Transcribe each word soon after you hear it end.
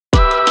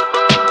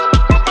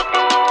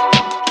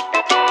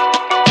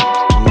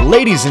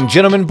Ladies and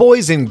gentlemen,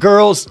 boys and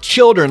girls,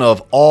 children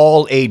of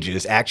all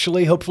ages,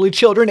 actually, hopefully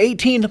children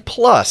 18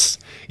 plus,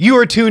 you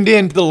are tuned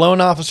in to the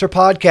Loan Officer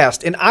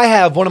Podcast, and I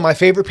have one of my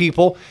favorite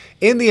people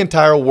in the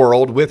entire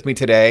world with me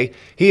today.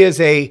 He is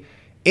a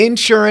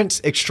insurance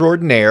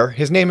extraordinaire.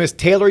 His name is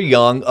Taylor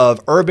Young of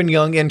Erb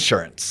Young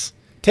Insurance.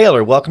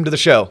 Taylor, welcome to the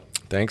show.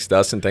 Thanks,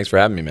 Dustin. Thanks for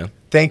having me, man.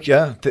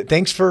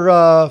 Thanks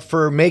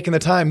for making the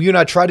time. You and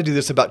I tried to do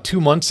this about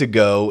 2 months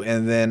ago,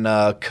 and then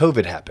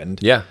COVID happened.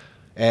 Yeah.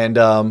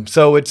 And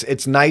so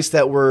it's nice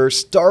that we're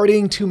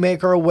starting to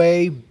make our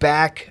way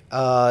back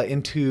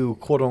into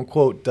quote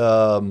unquote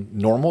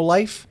normal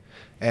life,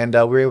 and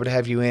we're able to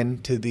have you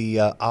into the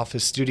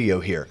office studio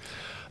here.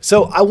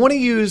 So I want to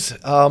use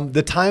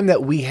the time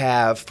that we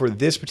have for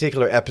this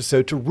particular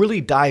episode to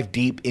really dive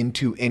deep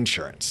into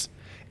insurance.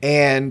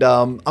 And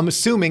I'm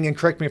assuming, and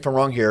correct me if I'm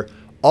wrong here,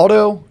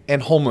 auto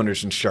and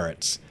homeowners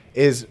insurance.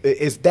 Is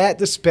that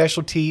the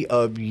specialty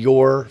of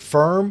your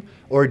firm,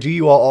 or do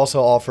you all also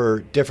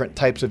offer different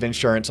types of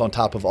insurance on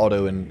top of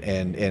auto and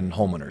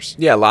homeowners?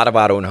 Yeah, a lot of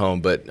auto and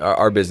home, but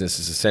our business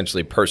is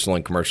essentially personal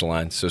and commercial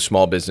lines. So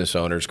small business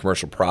owners,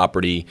 commercial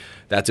property,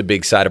 that's a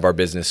big side of our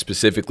business.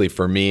 Specifically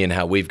for me and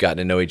how we've gotten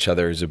to know each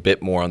other is a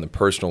bit more on the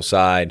personal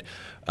side.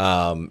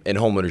 And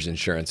homeowners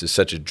insurance is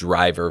such a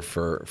driver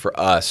for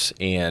us.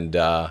 And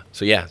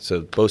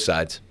so both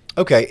sides.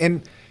 Okay.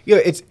 And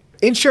it's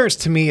insurance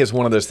to me is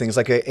one of those things,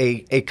 like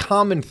a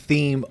common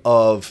theme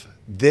of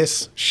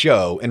this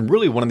show, and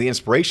really one of the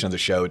inspiration of the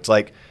show. It's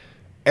like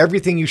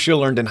everything you should have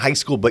learned in high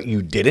school, but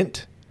you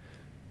didn't.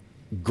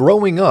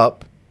 Growing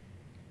up,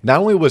 not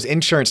only was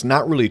insurance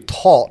not really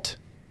taught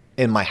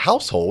in my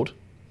household,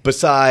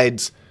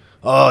 besides,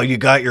 oh, you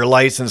got your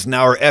license,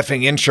 now our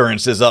effing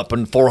insurance is up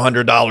and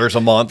 $400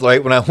 a month,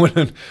 right?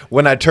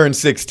 When I turned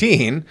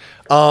 16,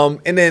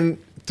 and then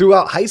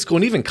throughout high school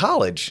and even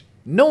college,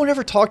 no one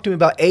ever talked to me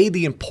about,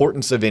 the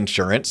importance of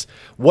insurance,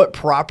 what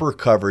proper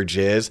coverage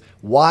is,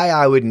 why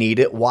I would need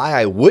it, why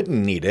I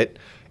wouldn't need it.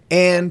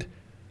 And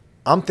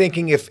I'm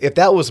thinking if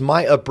that was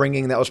my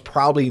upbringing, that was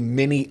probably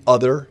many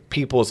other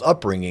people's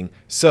upbringing.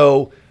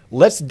 So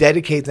let's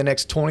dedicate the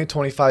next 20,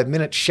 25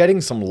 minutes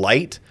shedding some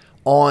light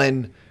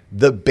on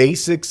the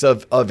basics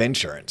of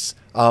insurance.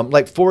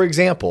 Like, for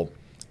example,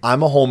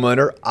 I'm a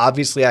homeowner.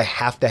 Obviously, I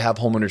have to have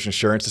homeowners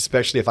insurance,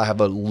 especially if I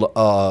have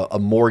a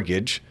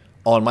mortgage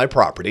on my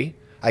property.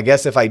 I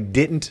guess if I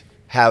didn't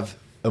have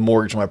a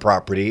mortgage on my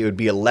property, it would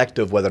be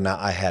elective whether or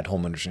not I had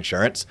homeowners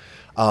insurance.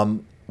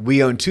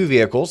 We own 2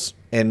 vehicles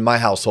in my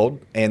household,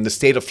 and the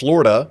state of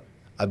Florida,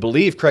 I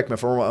believe, correct me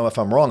if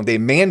I'm wrong, they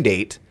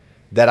mandate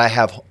that I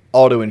have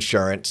auto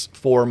insurance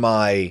for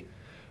my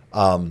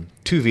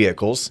 2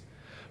 vehicles.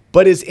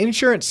 But is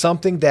insurance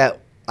something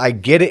that I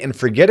get it and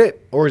forget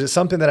it, or is it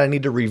something that I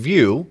need to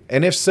review?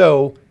 And if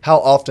so, how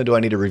often do I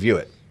need to review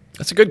it?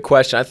 That's a good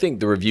question. I think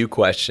the review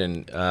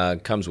question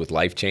comes with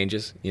life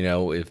changes.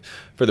 If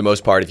for the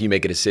most part, if you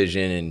make a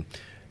decision and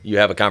you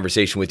have a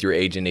conversation with your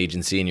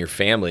agency and your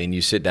family, and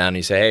you sit down and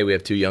you say, hey, we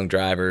have 2 young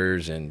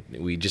drivers and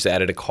we just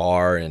added a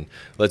car and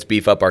let's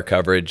beef up our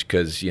coverage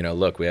because,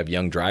 look, we have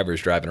young drivers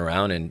driving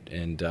around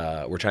and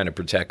we're trying to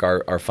protect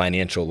our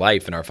financial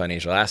life and our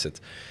financial assets.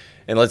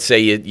 And let's say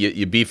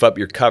you beef up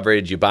your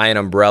coverage, you buy an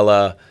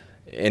umbrella,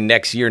 and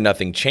next year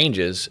nothing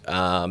changes,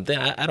 then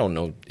I don't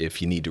know if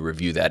you need to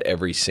review that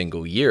every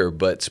single year.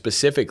 But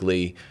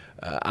specifically,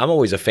 I'm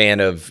always a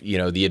fan of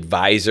the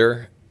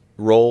advisor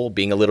role,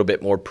 being a little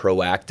bit more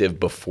proactive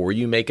before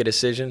you make a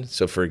decision.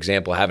 So, for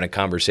example, having a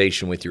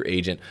conversation with your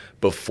agent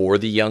before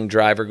the young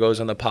driver goes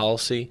on the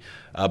policy,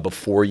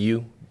 before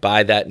you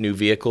buy that new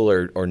vehicle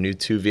or new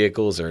 2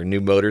 vehicles or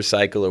new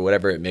motorcycle or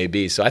whatever it may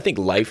be. So I think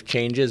life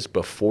changes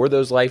before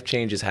those life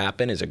changes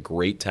happen is a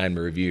great time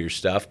to review your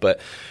stuff. But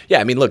yeah,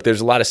 I mean, look,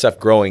 there's a lot of stuff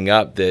growing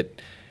up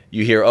that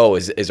you hear,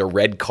 is a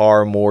red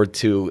car more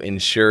to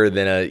insure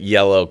than a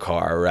yellow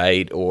car,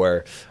 right?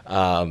 Or,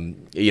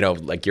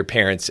 like your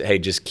parents, hey,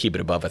 just keep it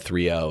above a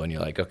 3.0. And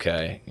you're like,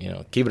 okay,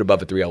 keep it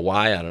above a 3.0.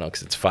 Why? I don't know,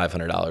 because it's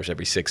 $500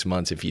 every 6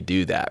 months if you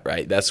do that,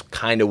 right? That's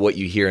kind of what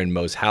you hear in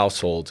most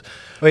households.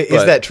 Wait,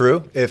 is that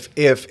true?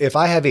 If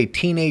I have a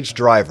teenage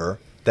driver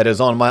that is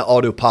on my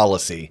auto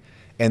policy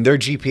and their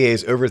GPA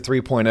is over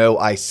 3.0,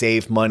 I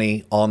save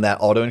money on that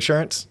auto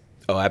insurance?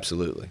 Oh,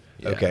 absolutely.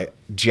 Yeah. Okay.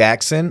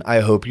 Jackson,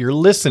 I hope you're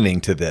listening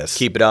to this.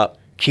 Keep it up.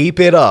 Keep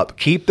it up.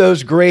 Keep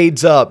those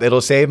grades up.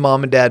 It'll save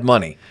mom and dad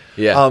money.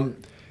 Yeah.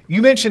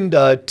 You mentioned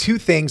 2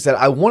 things that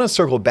I want to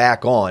circle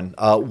back on.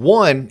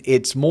 One,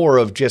 it's more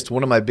of just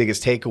one of my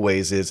biggest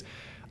takeaways is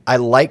I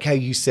like how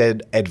you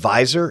said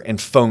advisor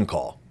and phone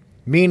call,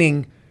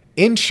 meaning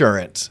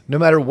insurance, no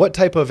matter what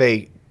type of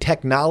a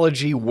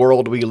technology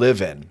world we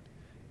live in,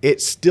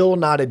 it's still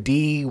not a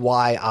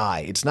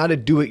DIY. It's not a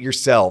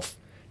do-it-yourself.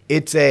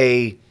 It's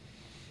a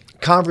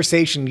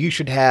conversation you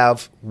should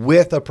have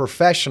with a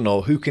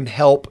professional who can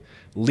help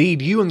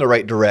lead you in the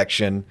right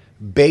direction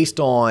based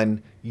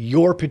on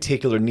your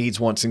particular needs,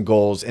 wants, and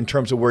goals in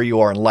terms of where you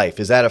are in life.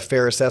 Is that a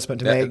fair assessment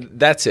to make?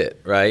 That's it,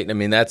 right? I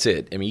mean, that's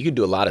it. I mean, you can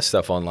do a lot of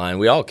stuff online.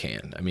 We all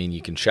can. I mean,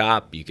 you can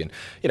shop. You can,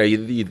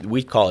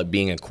 we call it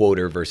being a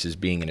quoter versus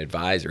being an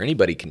advisor.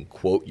 Anybody can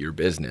quote your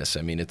business.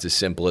 I mean, it's as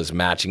simple as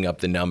matching up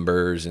the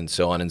numbers and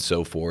so on and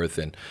so forth.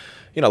 And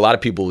a lot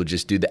of people would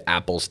just do the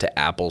apples to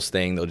apples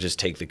thing. They'll just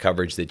take the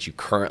coverage that you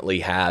currently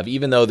have,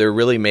 even though there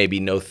really may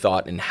be no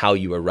thought in how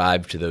you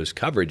arrive to those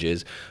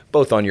coverages,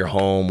 both on your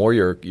home or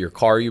your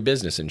car or your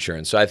business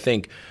insurance. So I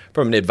think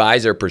from an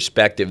advisor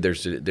perspective,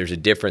 there's a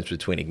difference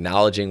between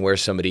acknowledging where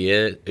somebody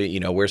is,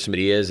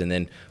 and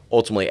then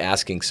ultimately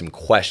asking some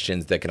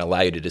questions that can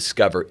allow you to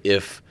discover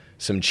if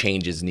some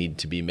changes need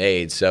to be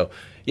made. So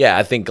yeah,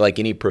 I think like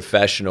any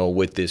professional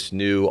with this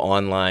new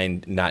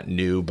online, not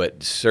new,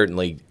 but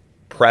certainly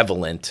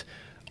prevalent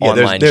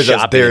online shopping there's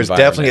environment.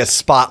 Definitely a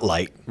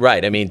spotlight.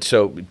 Right. I mean,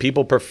 so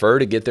people prefer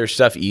to get their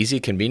stuff easy,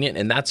 convenient,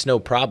 and that's no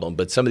problem.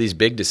 But some of these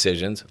big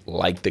decisions,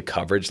 like the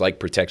coverage, like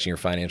protecting your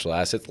financial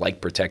assets,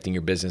 like protecting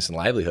your business and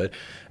livelihood,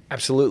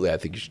 absolutely, I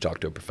think you should talk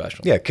to a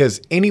professional. Yeah,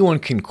 because anyone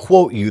can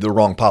quote you the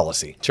wrong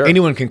policy. Sure.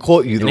 Anyone can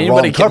quote you the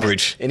wrong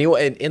coverage.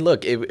 And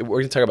look, we're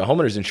going to talk about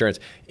homeowners insurance.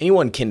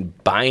 Anyone can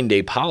bind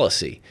a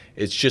policy.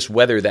 It's just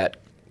whether that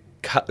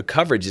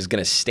coverage is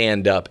going to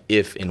stand up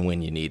if and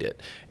when you need it.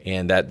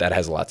 And that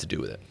has a lot to do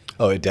with it.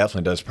 Oh, it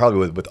definitely does,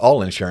 probably with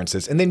all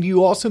insurances. And then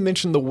you also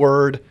mentioned the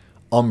word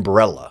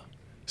umbrella.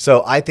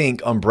 So I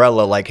think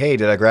umbrella, like, hey,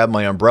 did I grab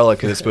my umbrella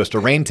because it's supposed to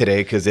rain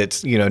today because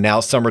it's, now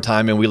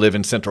summertime and we live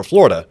in Central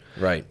Florida.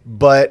 Right.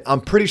 But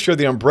I'm pretty sure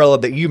the umbrella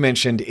that you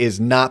mentioned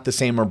is not the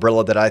same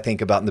umbrella that I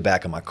think about in the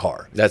back of my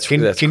car. That's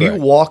Can you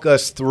walk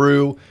us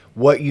through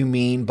what you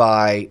mean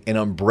by an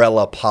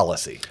umbrella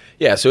policy?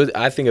 Yeah, so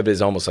I think of it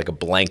as almost like a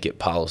blanket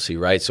policy,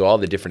 right? So all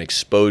the different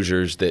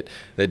exposures that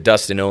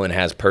Dustin Owen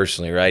has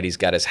personally, right? He's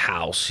got his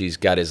house, he's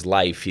got his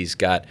life, he's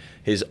got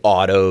his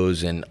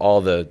autos and all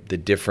the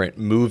different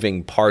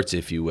moving parts,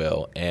 if you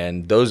will.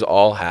 And those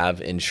all have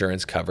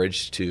insurance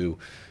coverage to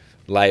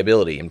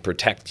liability and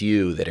protect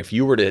you that if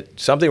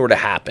something were to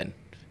happen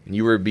and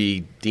you were to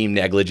be deemed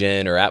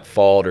negligent or at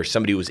fault or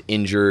somebody was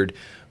injured,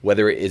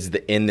 whether it is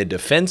in the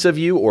defense of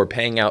you or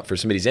paying out for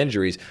somebody's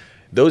injuries,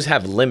 those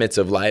have limits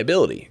of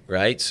liability,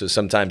 right? So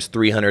sometimes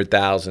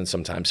 $300,000,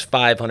 sometimes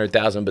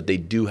 $500,000, but they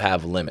do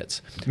have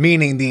limits.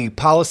 Meaning the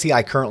policy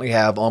I currently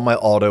have on my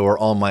auto or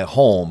on my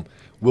home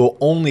will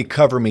only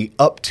cover me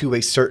up to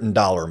a certain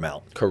dollar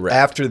amount. Correct.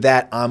 After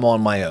that, I'm on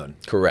my own.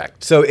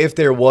 Correct. So if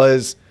there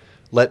was,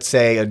 let's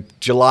say, a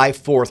July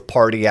 4th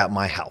party at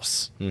my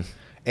house,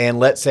 and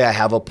let's say I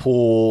have a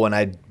pool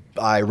and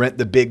I rent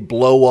the big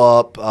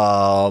blow-up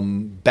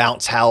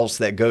bounce house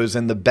that goes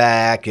in the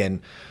back,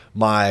 and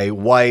my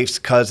wife's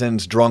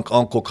cousin's drunk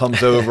uncle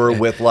comes over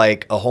with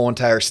like a whole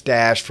entire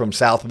stash from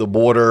south of the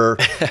border,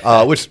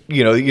 which,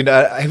 have you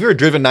ever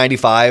driven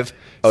 95?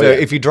 Oh, so yeah.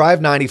 If you drive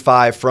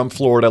 95 from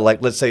Florida,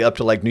 like let's say up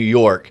to like New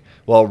York,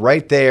 well,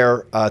 right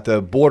there at the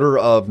border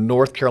of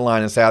North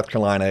Carolina and South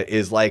Carolina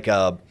is like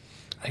I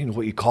don't know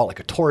what you call it,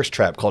 like a tourist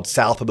trap called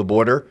South of the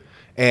Border.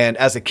 And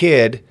as a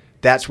kid,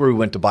 that's where we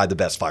went to buy the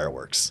best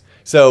fireworks.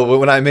 So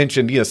when I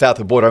mentioned south of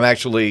the border, I'm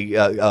actually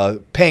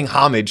paying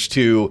homage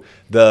to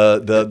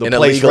the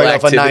place right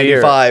off of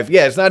 95.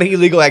 Yeah, it's not an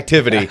illegal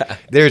activity.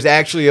 There's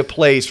actually a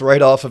place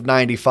right off of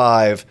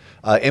 95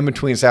 in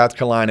between South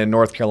Carolina and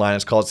North Carolina.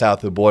 It's called South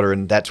of the Border,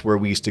 and that's where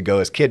we used to go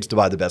as kids to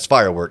buy the best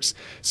fireworks.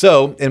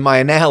 So in my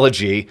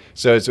analogy,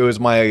 so it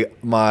was my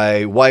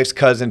wife's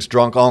cousin's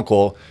drunk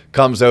uncle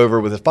comes over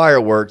with the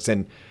fireworks,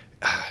 and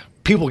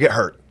people get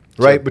hurt.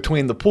 Right, sure.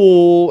 Between the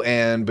pool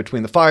and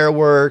between the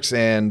fireworks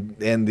and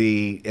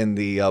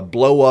the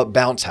blow up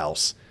bounce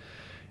house.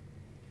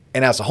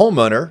 And as a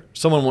homeowner,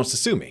 someone wants to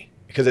sue me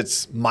because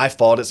it's my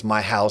fault. It's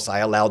my house. I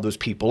allowed those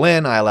people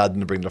in. I allowed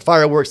them to bring their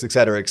fireworks, et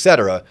cetera, et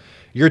cetera.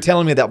 You're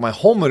telling me that my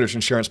homeowner's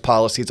insurance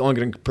policy is only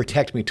going to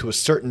protect me to a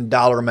certain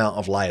dollar amount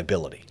of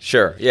liability.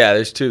 Sure. Yeah,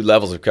 there's two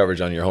levels of coverage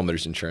on your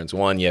homeowner's insurance.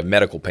 One, you have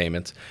medical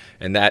payments,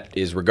 and that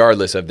is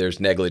regardless of there's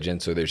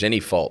negligence or there's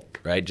any fault,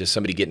 right? Just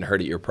somebody getting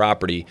hurt at your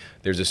property,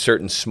 there's a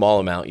certain small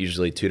amount,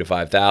 usually $2,000 to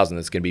 $5,000,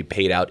 that's going to be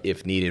paid out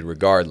if needed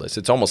regardless.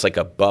 It's almost like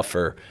a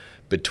buffer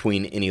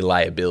between any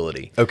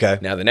liability. Okay.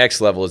 Now, the next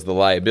level is the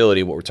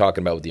liability, what we're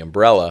talking about with the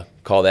umbrella,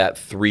 call that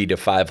 $300,000 to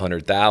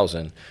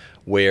 $500,000,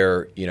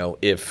 where,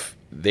 if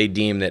they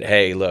deem that,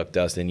 hey, look,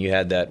 Dustin, you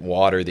had that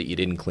water that you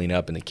didn't clean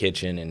up in the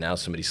kitchen and now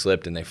somebody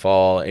slipped and they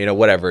fall,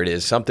 whatever it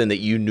is, something that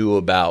you knew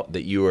about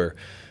that you were,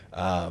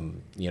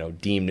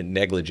 deemed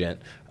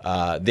negligent,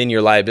 then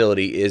your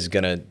liability is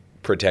going to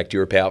protect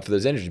you or pay out for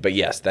those injuries. But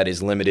yes, that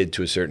is limited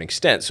to a certain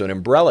extent. So an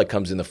umbrella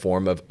comes in the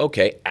form of,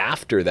 okay,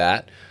 after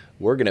that,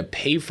 we're going to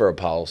pay for a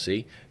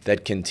policy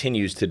that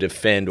continues to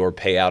defend or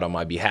pay out on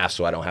my behalf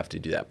so I don't have to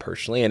do that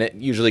personally. And it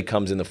usually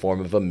comes in the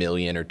form of $1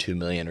 million or $2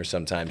 million or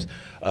sometimes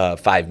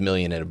 $5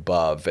 million and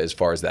above as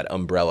far as that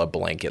umbrella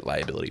blanket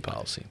liability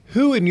policy.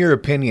 Who, in your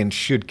opinion,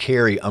 should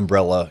carry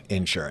umbrella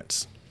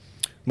insurance?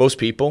 Most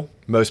people.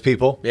 Most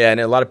people. Yeah, and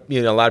a lot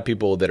of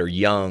people that are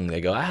young,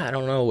 they go, I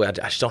don't know, I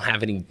just don't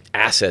have any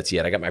assets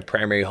yet. I got my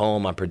primary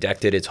home, I'm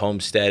protected, it's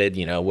homesteaded,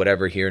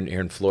 whatever here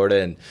in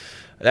Florida, and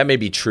that may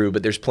be true,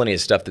 but there's plenty of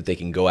stuff that they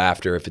can go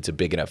after if it's a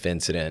big enough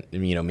incident,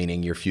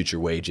 meaning your future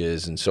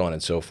wages and so on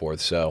and so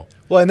forth. So,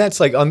 well, and that's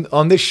like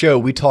on this show,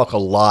 we talk a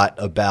lot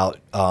about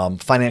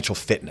financial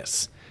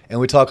fitness, and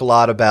we talk a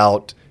lot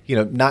about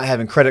not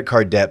having credit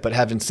card debt, but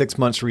having 6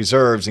 months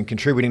reserves and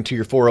contributing to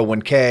your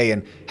 401k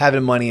and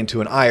having money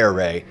into an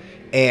IRA.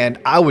 And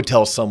I would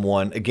tell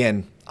someone,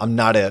 again, I'm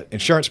not an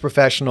insurance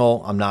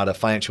professional, I'm not a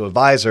financial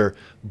advisor,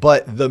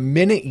 but the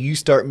minute you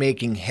start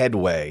making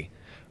headway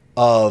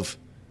of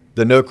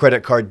the no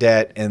credit card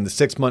debt and the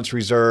 6 months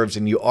reserves,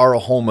 and you are a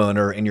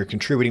homeowner and you're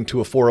contributing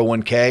to a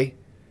 401k,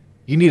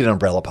 you need an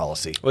umbrella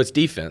policy. Well, it's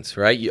defense,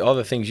 right? All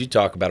the things you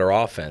talk about are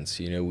offense.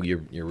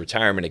 Your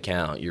retirement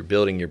account, you're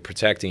building, you're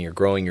protecting, you're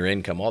growing your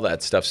income. All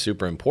that stuff's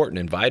super important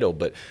and vital,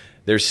 but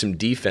there's some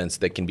defense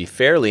that can be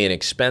fairly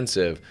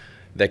inexpensive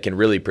that can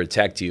really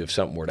protect you if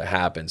something were to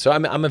happen. So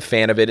I'm a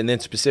fan of it. And then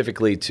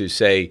specifically to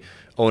say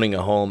owning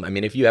a home,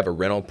 if you have a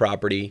rental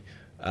property,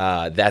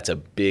 that's a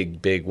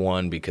big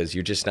one because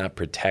you're just not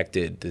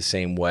protected the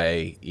same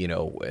way,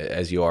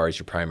 as you are as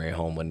your primary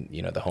home when,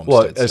 the homestead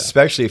Well, stuff.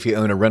 especially if you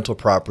own a rental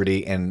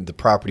property and the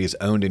property is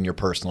owned in your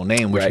personal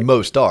name, which Right.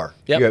 most are.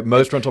 Yep.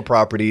 Most rental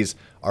properties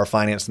are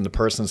financed in the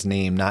person's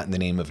name, not in the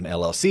name of an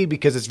LLC,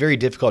 because it's very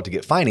difficult to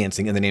get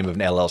financing in the name of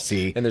an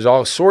LLC. And there's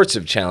all sorts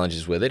of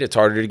challenges with it. It's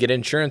harder to get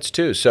insurance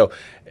too. So,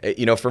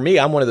 for me,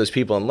 I'm one of those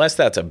people, unless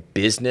that's a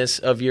business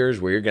of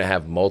yours where you're going to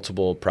have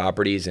multiple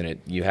properties and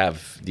you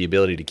have the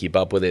ability to keep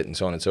up with it and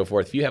so on and so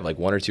forth. If you have like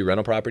 1 or 2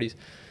 rental properties,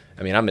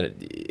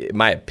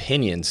 my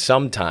opinion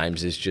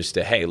sometimes is just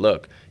hey,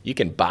 look, you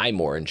can buy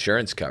more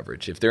insurance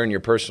coverage. If they're in your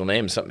personal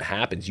name and something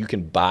happens, you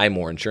can buy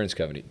more insurance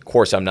coverage. Of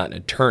course, I'm not an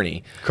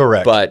attorney.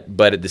 Correct.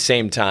 But at the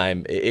same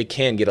time, it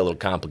can get a little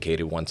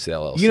complicated once the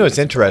LLC. It's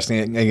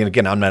interesting. And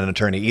again, I'm not an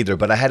attorney either,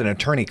 but I had an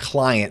attorney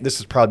client. This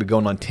is probably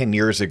going on 10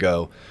 years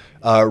ago.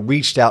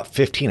 Reached out,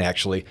 15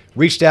 actually,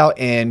 reached out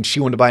and she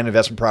wanted to buy an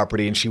investment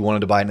property and she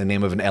wanted to buy it in the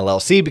name of an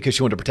LLC because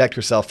she wanted to protect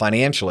herself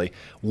financially.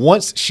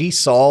 Once she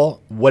saw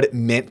what it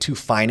meant to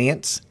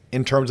finance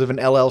in terms of an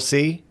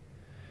LLC,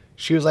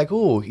 she was like,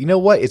 "Ooh, you know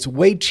what? It's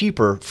way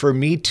cheaper for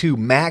me to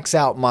max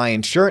out my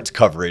insurance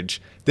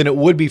coverage than it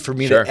would be for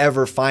me Sure. to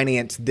ever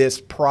finance this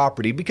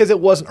property," because it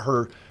wasn't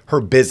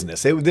her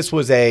business. This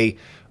was a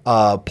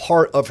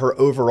part of her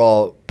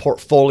overall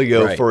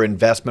portfolio Right. for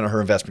investment or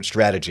her investment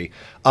strategy.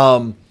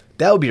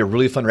 That would be a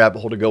really fun rabbit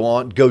hole to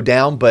go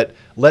down, but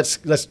let's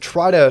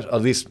try to,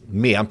 at least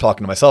me, I'm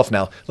talking to myself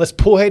now.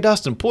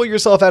 Dustin, pull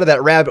yourself out of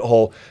that rabbit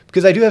hole,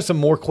 because I do have some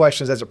more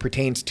questions as it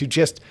pertains to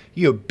just,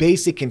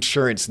 basic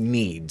insurance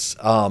needs.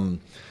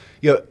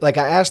 Like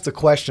I asked the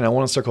question, I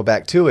want to circle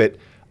back to it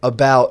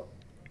about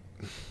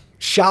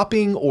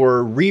shopping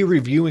or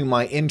re-reviewing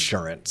my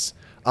insurance.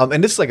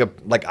 And this is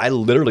like I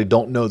literally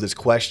don't know this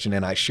question,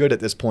 and I should at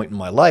this point in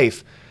my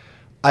life.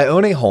 I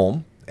own a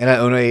home and I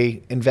own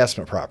a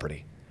investment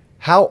property.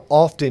 How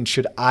often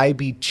should I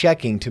be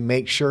checking to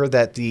make sure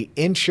that the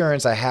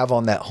insurance I have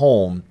on that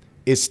home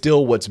is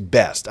still what's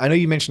best? I know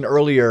you mentioned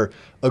earlier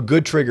a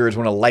good trigger is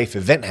when a life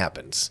event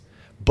happens,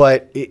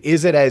 but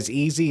is it as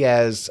easy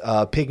as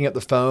picking up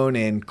the phone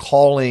and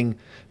calling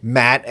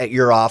Matt at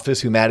your office,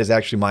 who Matt is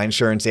actually my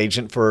insurance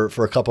agent for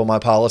a couple of my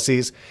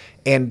policies,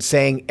 and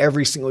saying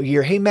every single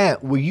year, "Hey,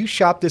 Matt, will you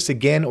shop this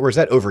again?" Or is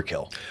that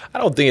overkill? I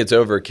don't think it's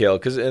overkill,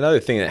 because another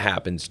thing that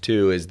happens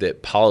too is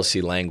that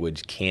policy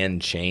language can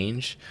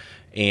change.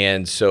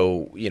 And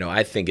so,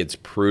 I think it's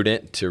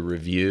prudent to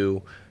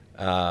review,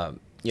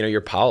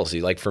 your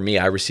policy. Like for me,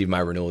 I received my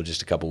renewal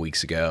just a couple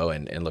weeks ago,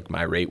 and look,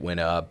 my rate went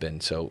up.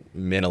 And so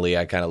mentally,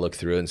 I kind of look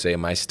through it and say,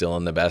 am I still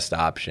in the best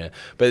option?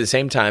 But at the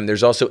same time,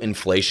 there's also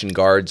inflation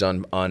guards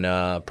on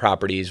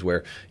properties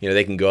where,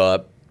 they can go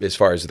up as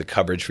far as the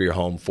coverage for your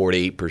home, 4 to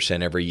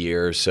 8% every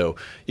year. So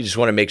you just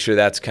want to make sure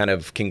that's kind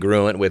of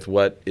congruent with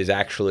what is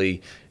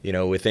actually,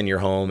 within your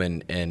home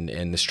and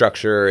the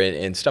structure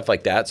and stuff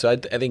like that. So I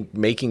think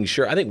making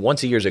sure, I think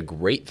once a year is a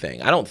great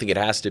thing. I don't think it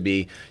has to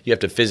be, you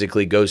have to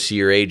physically go see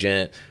your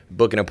agent,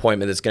 book an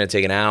appointment that's going to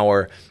take an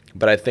hour.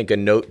 But I think a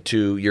note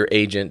to your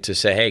agent to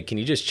say, hey, can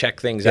you just check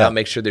things out,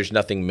 make sure there's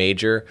nothing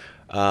major.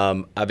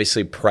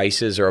 Obviously,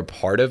 prices are a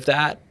part of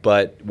that,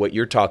 but what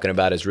you're talking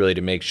about is really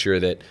to make sure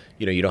that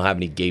you don't have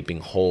any gaping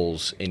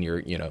holes in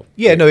your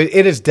Yeah, no,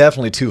 it is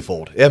definitely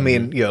twofold. I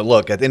mean,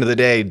 look, at the end of the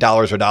day,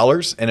 dollars are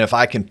dollars, and if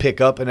I can pick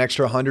up an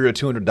extra $100 or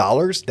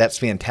 $200, that's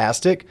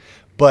fantastic.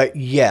 But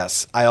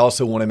yes, I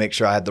also want to make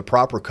sure I have the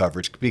proper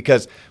coverage,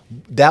 because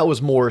that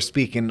was more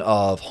speaking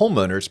of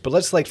homeowners. But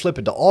let's flip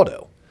it to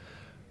auto.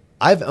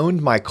 I've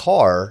owned my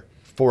car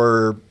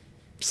for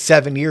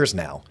 7 years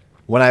now.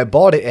 When I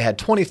bought it, it had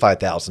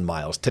 25,000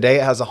 miles. Today,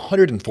 it has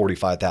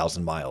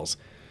 145,000 miles.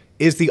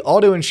 Is the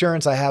auto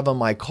insurance I have on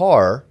my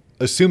car,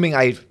 assuming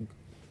I've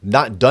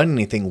not done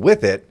anything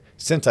with it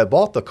since I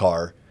bought the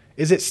car,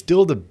 is it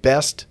still the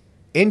best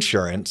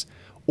insurance,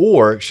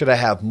 or should I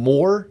have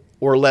more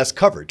or less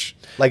coverage?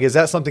 Like, is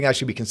that something I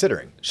should be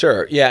considering?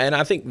 Sure. Yeah. And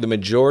I think the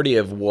majority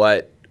of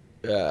what,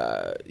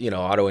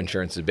 auto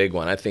insurance is a big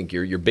one. I think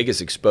your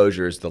biggest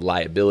exposure is the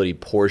liability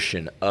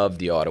portion of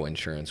the auto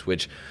insurance,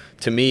 which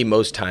to me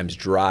most times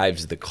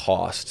drives the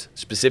cost,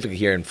 specifically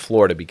here in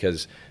Florida,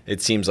 because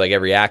it seems like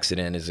every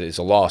accident is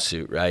a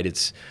lawsuit, right?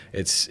 It's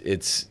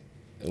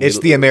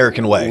the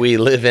American way. We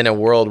live in a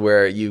world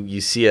where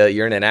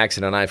you're in an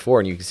accident on I-4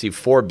 and you can see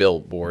 4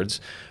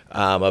 billboards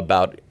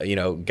about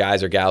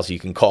guys or gals you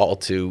can call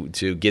to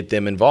get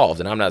them involved.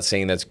 And I'm not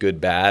saying that's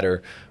good, bad,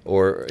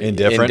 or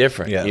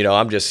indifferent. Yeah.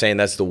 I'm just saying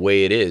that's the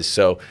way it is.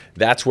 So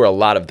that's where a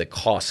lot of the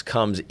cost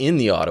comes in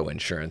the auto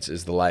insurance,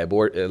 is the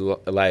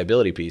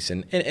liability piece.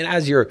 And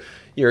as your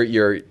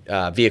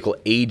vehicle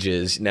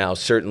ages, now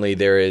certainly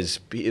there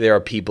are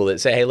people that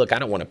say, hey, look, I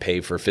don't want to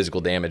pay for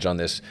physical damage on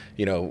this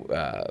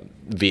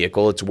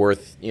vehicle. It's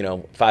worth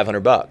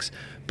 $500.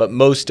 But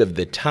most of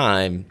the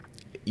time,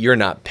 you're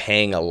not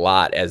paying a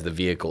lot as the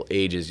vehicle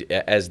ages.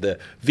 As the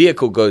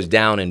vehicle goes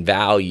down in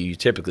value, you're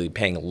typically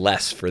paying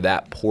less for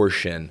that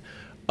portion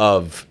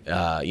of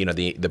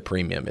the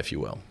premium, if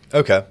you will.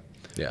 Okay.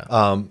 Yeah.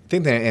 I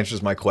think that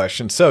answers my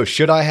question. So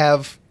should I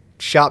have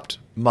should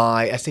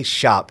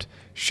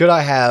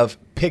I have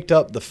picked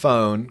up the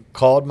phone,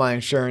 called my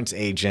insurance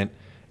agent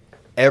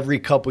every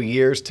couple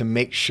years to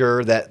make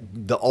sure that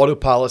the auto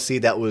policy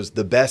that was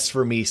the best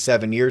for me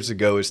 7 years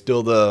ago is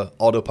still the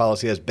auto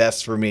policy that's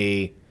best for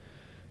me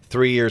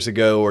 3 years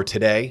ago or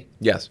today?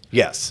 Yes.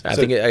 I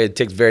think it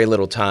takes very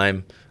little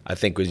time. I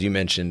think, as you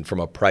mentioned, from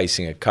a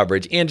pricing, a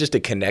coverage, and just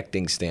a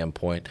connecting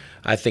standpoint,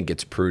 I think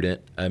it's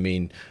prudent. I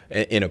mean,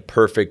 in a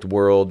perfect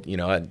world,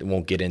 I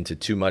won't get into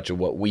too much of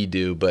what we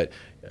do, but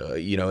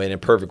in a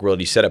perfect world,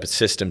 you set up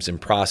systems and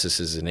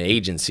processes as an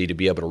agency to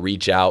be able to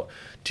reach out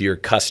to your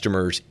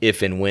customers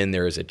if and when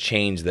there is a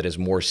change that is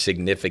more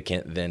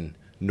significant than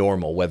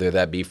normal, whether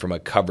that be from a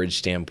coverage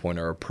standpoint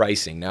or a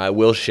pricing. Now, I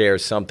will share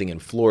something in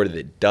Florida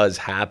that does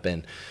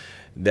happen,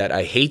 that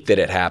I hate that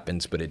it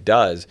happens, but it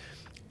does,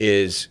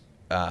 is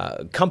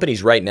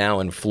companies right now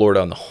in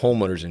Florida on the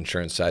homeowners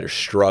insurance side are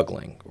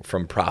struggling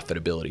from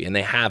profitability, and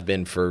they have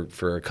been for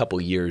a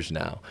couple years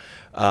now.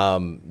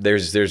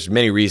 There's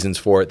many reasons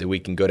for it that we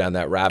can go down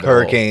that rabbit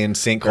hole.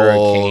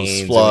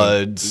 Sinkholes,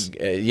 floods.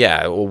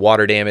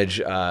 Water damage,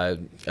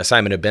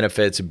 assignment of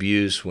benefits,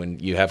 abuse, when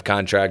you have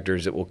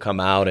contractors that will come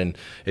out and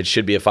it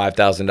should be a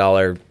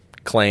 $5,000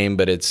 claim,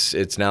 but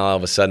it's now all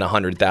of a sudden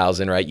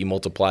 $100,000, right? You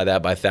multiply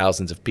that by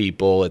thousands of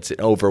people. It's an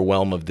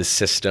overwhelm of the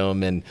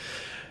system. And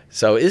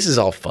so this is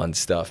all fun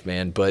stuff,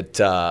 man. But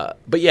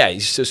yeah,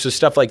 so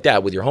stuff like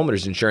that with your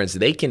homeowners insurance,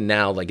 they can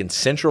now, like in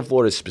Central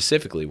Florida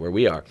specifically, where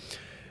we are,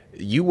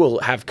 you will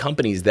have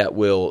companies that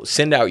will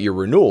send out your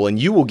renewal and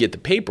you will get the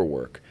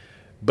paperwork,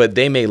 but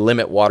they may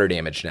limit water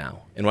damage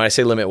now. And when I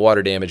say limit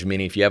water damage,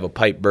 meaning if you have a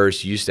pipe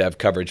burst, you used to have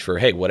coverage for,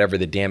 hey, whatever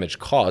the damage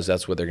caused,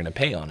 that's what they're going to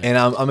pay on it. And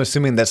I'm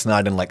assuming that's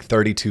not in like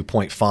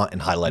 32-point font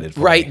and highlighted for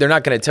Right. me. They're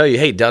not going to tell you,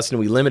 hey, Dustin,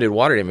 we limited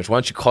water damage. Why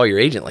don't you call your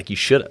agent like you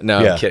should? No,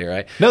 Yeah. I'm kidding,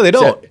 right? No, they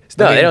don't.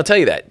 They don't tell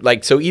you that.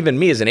 Like, so even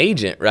me as an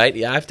agent, right,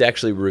 I have to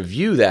actually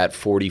review that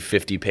 40,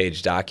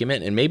 50-page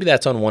document, and maybe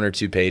that's on 1 or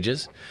 2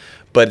 pages.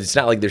 But it's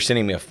not like they're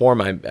sending me a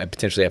form I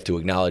potentially have to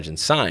acknowledge and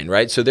sign,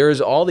 right? So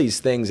there's all these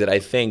things that I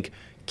think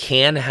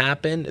can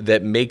happen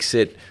that makes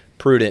it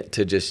prudent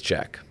to just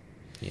check,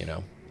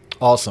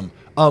 Awesome.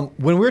 When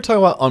we were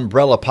talking about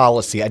umbrella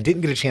policy, I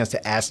didn't get a chance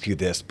to ask you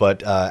this,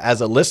 but as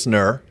a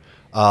listener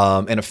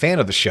and a fan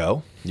of the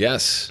show.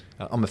 Yes.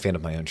 I'm a fan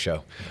of my own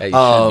show. Hey, you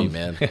should be,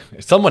 man.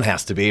 Someone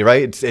has to be,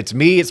 right? It's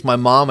me, it's my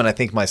mom, and I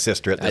think my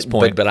sister at this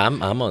point. But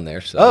I'm on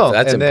there, so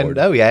that's important.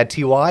 Then, add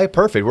TY.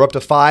 Perfect. We're up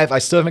to 5. I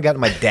still haven't gotten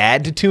my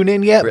dad to tune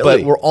in yet, Really?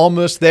 but we're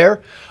almost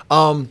there.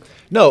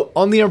 No,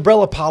 on the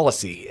umbrella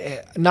policy,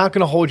 not going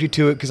to hold you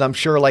to it because I'm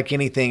sure, like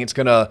anything, it's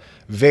going to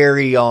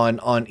vary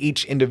on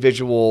each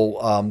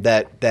individual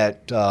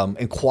that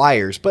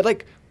inquires. But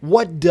like,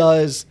 what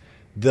does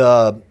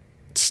the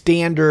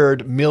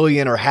standard $1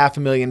 million or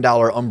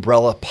 $500,000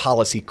 umbrella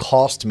policy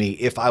cost me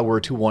if I were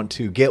to want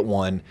to get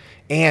one?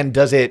 And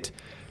does it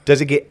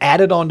get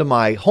added onto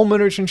my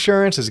homeowner's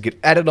insurance? Does it get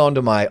added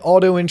onto my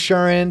auto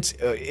insurance?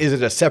 Is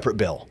it a separate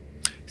bill?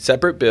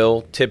 Separate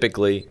bill,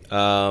 typically.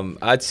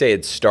 I'd say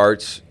it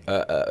starts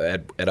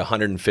at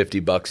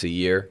 $150 a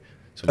year.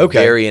 So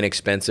very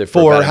inexpensive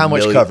for how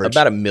much coverage?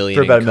 About $1 million.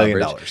 For about $1 million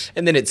million.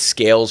 And then it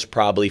scales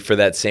probably for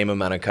that same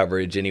amount of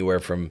coverage anywhere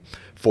from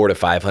 $400 to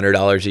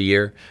 $500 a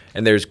year.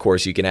 And there's, of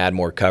course, you can add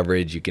more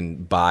coverage. You can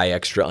buy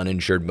extra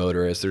uninsured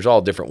motorists. There's all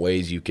different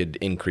ways you could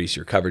increase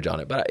your coverage on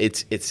it. But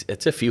it's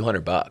a few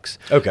 $100.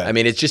 Okay. I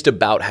mean, it's just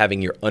about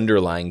having your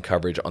underlying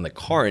coverage on the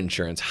car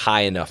insurance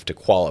high enough to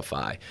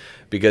qualify.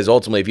 Because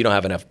ultimately, if you don't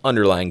have enough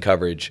underlying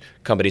coverage,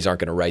 companies aren't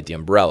going to write the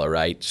umbrella,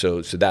 right?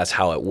 So that's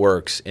how it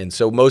works. And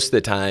so most of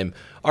the time,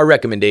 our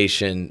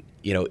recommendation,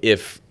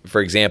 if,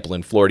 for example,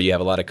 in Florida, you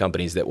have a lot of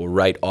companies that will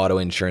write auto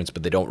insurance,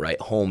 but they don't write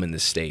home in the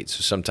state.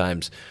 So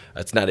sometimes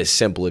it's not as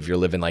simple if you're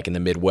living like in the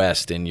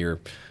Midwest and you're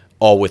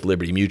all with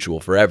Liberty Mutual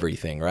for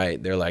everything,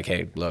 right? They're like,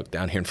 hey, look,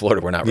 down here in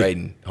Florida, we're not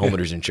writing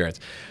homeowners insurance.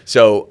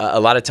 So a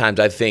lot of times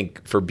I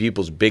think for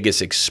people's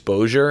biggest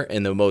exposure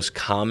and the most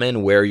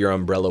common where your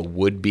umbrella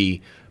would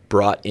be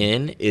brought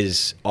in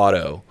is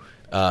auto,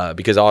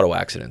 because auto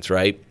accidents,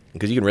 right?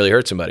 Because you can really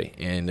hurt somebody,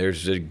 and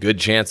there's a good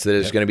chance that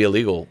it's going to be a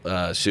legal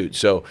suit.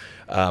 So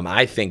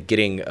I think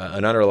getting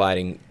an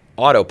underlying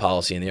auto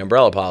policy and the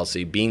umbrella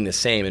policy being the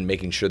same and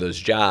making sure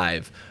those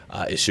jive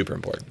is super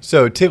important.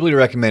 So typically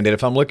recommended,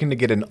 if I'm looking to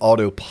get an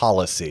auto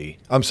policy,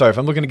 if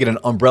I'm looking to get an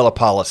umbrella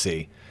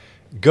policy,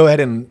 go ahead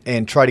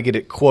and try to get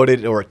it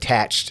quoted or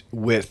attached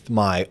with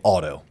my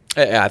auto.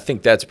 I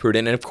think that's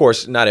prudent, and of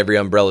course, not every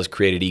umbrella is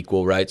created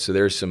equal, right? So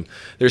there's some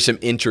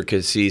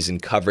intricacies in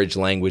coverage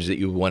language that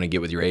you want to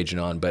get with your agent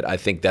on, but I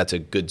think that's a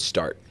good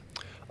start.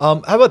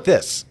 How about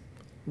this?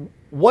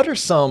 What are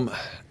some?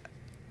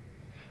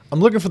 I'm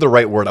looking for the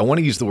right word. I want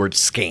to use the word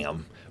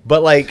scam,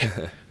 but like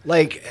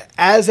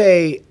as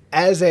a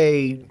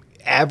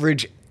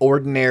average,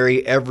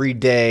 ordinary,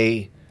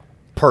 everyday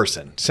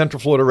person, Central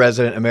Florida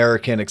resident,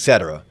 American,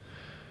 etc.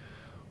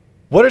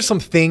 What are some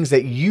things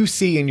that you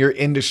see in your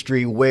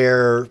industry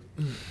where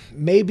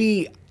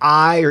maybe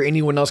I or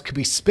anyone else could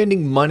be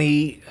spending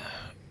money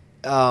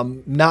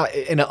not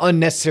in an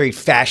unnecessary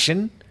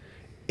fashion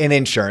in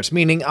insurance?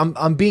 Meaning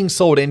I'm being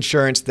sold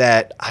insurance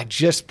that I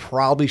just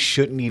probably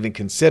shouldn't even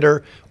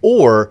consider,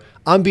 or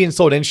I'm being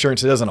sold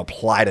insurance that doesn't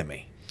apply to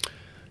me.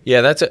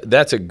 Yeah,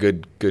 that's a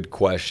good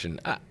question.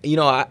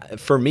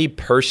 For me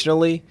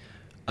personally,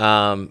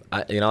 I'm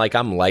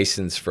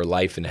licensed for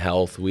life and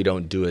health. We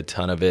don't do a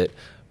ton of it.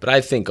 But I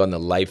think on the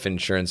life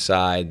insurance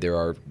side, there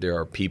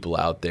are people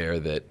out there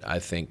that I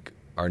think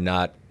are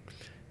not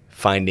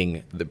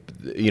finding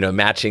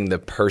matching the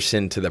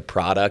person to the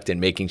product and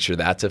making sure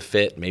that's a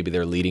fit. Maybe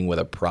they're leading with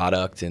a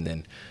product and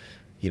then,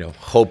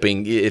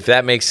 hoping, if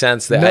that makes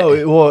sense.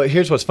 Well,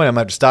 here's what's funny. I'm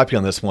going to have to stop you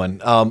on this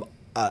one.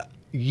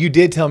 You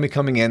did tell me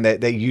coming in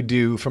that you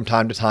do from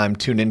time to time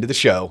tune into the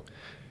show.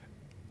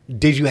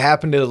 Did you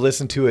happen to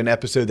listen to an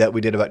episode that we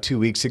did about 2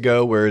 weeks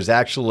ago where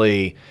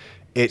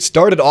it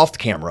started off the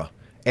camera?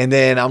 And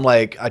then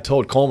I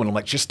told Coleman, I'm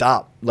like, just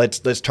stop. Let's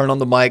turn on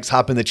the mics,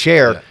 hop in the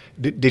chair.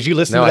 Yeah. Did you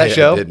listen to that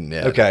show? I didn't.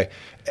 Yeah. Okay.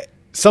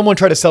 Someone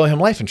tried to sell him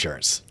life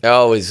insurance.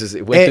 Oh,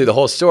 it went through the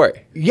whole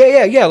story. Yeah.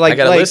 I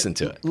got to listen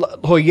to it.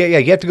 Oh, yeah.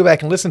 You have to go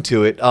back and listen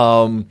to it.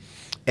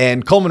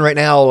 And Coleman right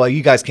now,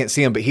 you guys can't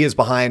see him, but he is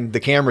behind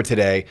the camera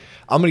today.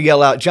 I'm going to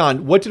yell out,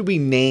 John, what did we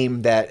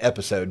name that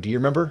episode? Do you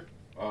remember?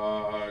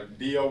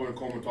 Dio and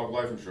Coleman Talk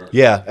Life Insurance.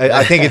 Yeah,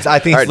 I think it's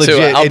legit. So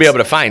I'll be able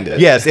to find it.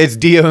 Yes, it's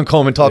Dio and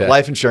Coleman Talk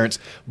Life Insurance.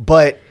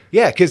 But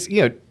yeah, because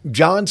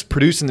John's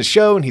producing the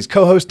show and he's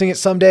co-hosting it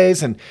some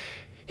days, and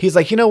he's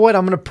like, you know what,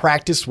 I'm going to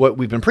practice what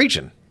we've been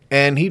preaching.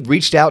 And he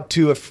reached out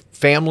to a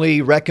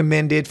family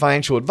recommended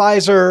financial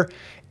advisor,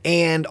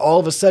 and all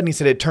of a sudden he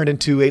said it turned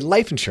into a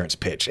life insurance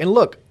pitch. And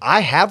look, I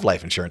have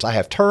life insurance. I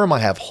have term, I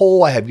have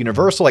whole, I have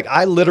universal.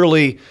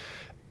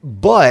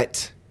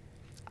 But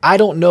I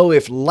don't know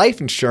if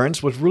life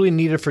insurance was really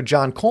needed for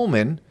John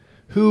Coleman,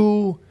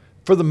 who,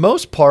 for the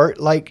most part,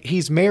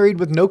 he's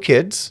married with no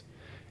kids,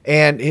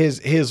 and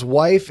his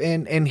wife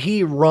and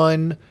he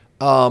run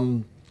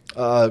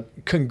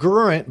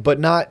congruent but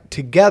not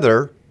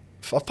together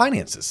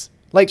finances.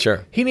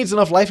 Sure. He needs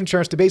enough life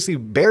insurance to basically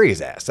bury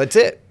his ass. That's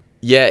it.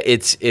 Yeah,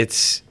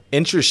 it's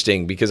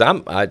interesting because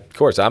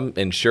I'm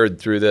insured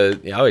through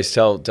I always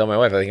tell my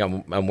wife I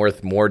think I'm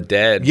worth more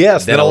dead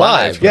than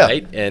alive,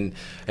 right? And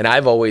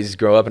I've always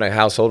grown up in a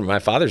household where my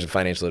father's a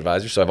financial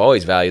advisor, so I've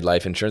always valued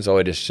life insurance,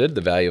 always understood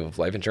the value of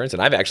life insurance,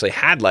 and I've actually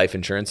had life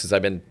insurance since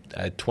I've been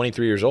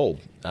 23 years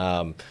old,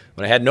 when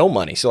I had no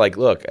money. So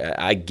look,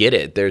 I get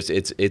it.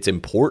 It's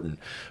important,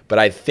 but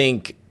I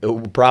think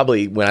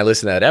probably when I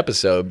listen to that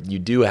episode, you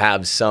do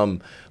have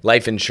some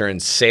life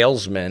insurance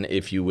salesmen,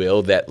 if you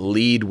will, that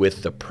lead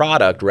with the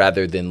product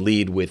rather than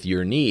lead with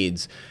your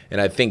needs. And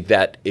I think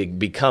that it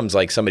becomes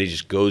like somebody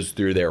just goes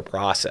through their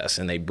process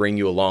and they bring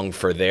you along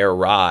for their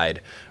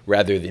ride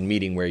rather than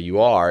meeting where you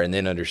are and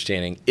then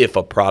understanding if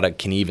a product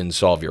can even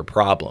solve your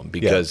problem.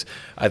 Because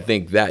I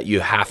think that you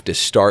have to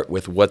start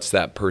with what's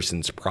that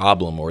person's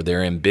problem or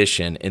their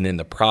ambition, and then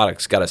the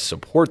product's got to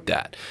support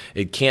that.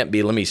 It can't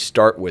be, let me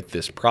start with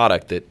this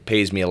product that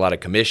pays me a lot of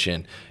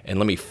commission and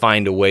let me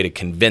find a way to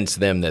convince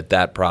them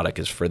that product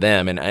is for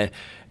them.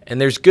 And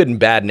there's good and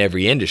bad in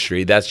every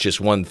industry. That's just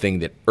one thing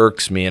that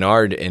irks me in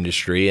our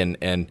industry.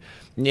 And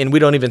we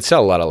don't even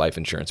sell a lot of life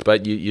insurance.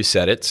 But you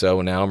said it,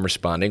 so now I'm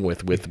responding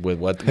with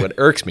what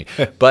irks me.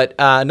 But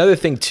another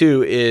thing,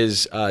 too,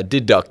 is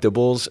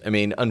deductibles. I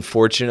mean,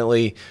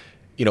 unfortunately,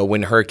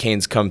 when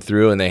hurricanes come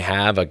through, and they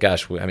have,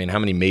 how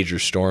many major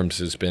storms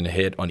has been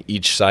hit on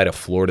each side of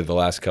Florida the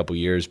last couple of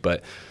years?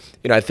 But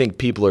I think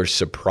people are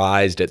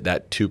surprised at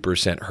that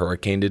 2%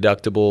 hurricane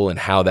deductible and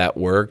how that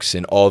works.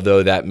 And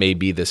although that may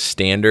be the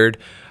standard,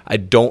 I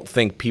don't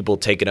think people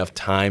take enough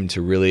time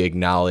to really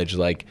acknowledge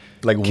what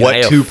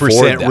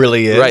 2%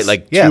 really is. Right,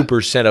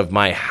 2% of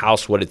my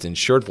house, what it's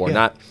insured for,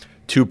 not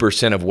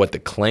 2% of what the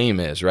claim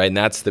is, right? And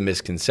that's the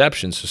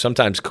misconception. So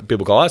sometimes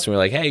people call us and we're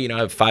like, hey, I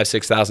have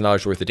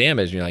 $5,000-$6,000 worth of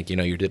damage. And you're like,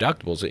 your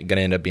deductible is going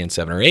to end up being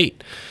 7 or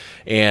 8.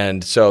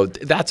 And so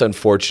that's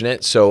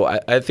unfortunate. So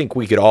I think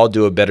we could all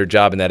do a better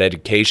job in that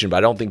education, but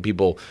I don't think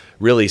people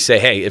really say,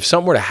 hey, if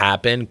something were to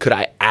happen, could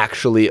I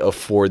actually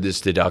afford this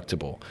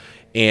deductible?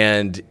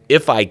 And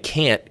if I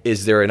can't,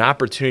 is there an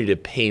opportunity to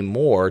pay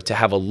more to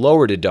have a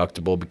lower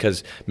deductible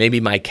because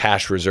maybe my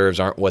cash reserves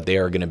aren't what they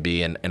are going to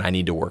be and I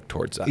need to work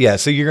towards that? Yeah,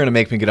 so you're going to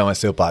make me get on my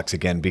soapbox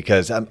again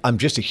because I'm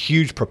just a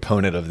huge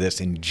proponent of this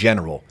in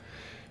general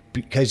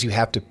because you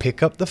have to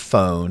pick up the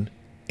phone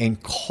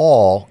and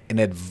call an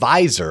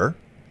advisor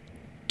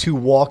to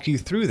walk you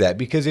through that.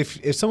 Because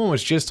if someone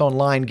was just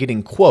online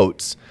getting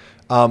quotes,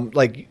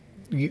 like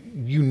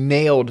you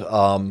nailed, hit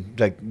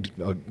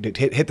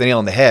the nail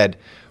on the head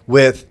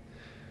with,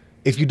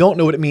 if you don't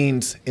know what it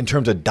means in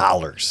terms of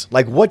dollars,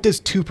 like what does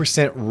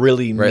 2%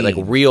 really mean? Right, like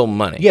real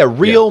money. Yeah,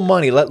 real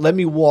money. Let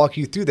me walk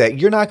you through that.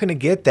 You're not going to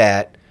get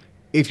that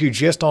if you're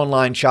just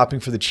online shopping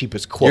for the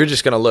cheapest quote. You're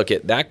just going to look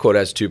at that quote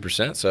has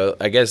 2%, so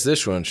I guess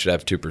this one should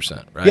have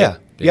 2%, right? Yeah.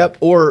 Yep.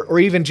 Or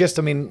even just,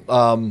 I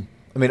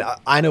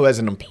know as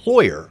an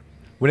employer,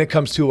 when it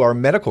comes to our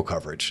medical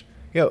coverage,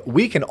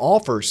 we can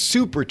offer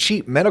super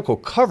cheap medical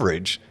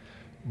coverage,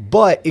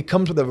 but it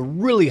comes with a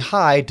really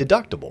high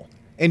deductible.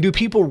 And do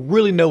people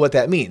really know what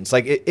that means?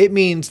 Like it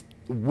means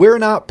we're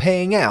not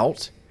paying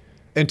out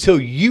until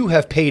you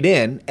have paid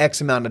in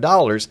X amount of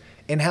dollars.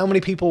 And how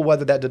many people,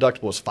 whether that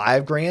deductible is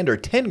 $5,000 or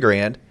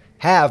 $10,000,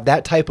 have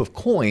that type of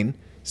coin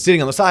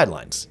sitting on the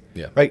sidelines?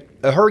 Yeah. Right.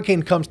 A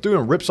hurricane comes through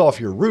and rips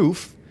off your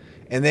roof,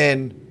 and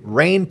then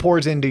rain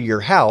pours into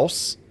your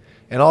house,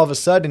 and all of a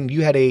sudden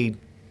you had a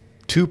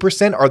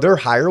 2%. Are there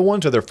higher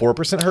ones? Are there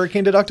 4%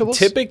 hurricane deductibles?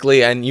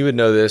 Typically, and you would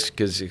know this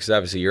because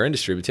obviously your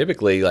industry, but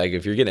typically, like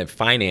if you're getting it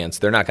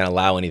financed, they're not going to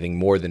allow anything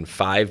more than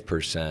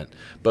 5%.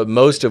 But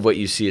most of what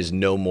you see is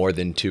no more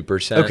than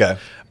 2%. Okay.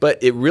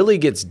 But it really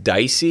gets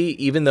dicey,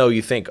 even though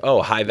you think,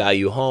 oh, high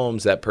value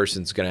homes, that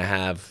person's going to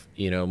have,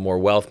 more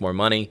wealth, more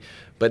money.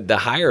 But the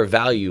higher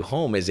value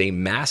home is a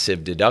massive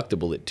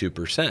deductible at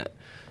 2%.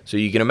 So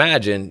you can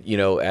imagine,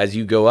 as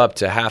you go up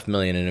to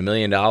 $500,000 and $1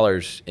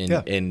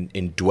 million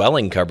in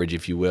dwelling coverage,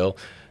 if you will,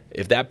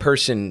 if that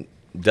person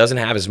doesn't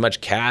have as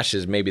much cash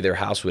as maybe their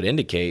house would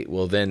indicate,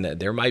 well, then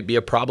there might be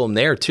a problem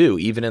there too,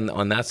 even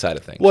on that side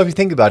of things. Well, if you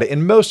think about it,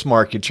 in most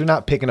markets, you're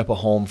not picking up a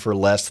home for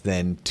less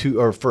than you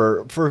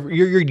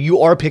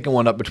are picking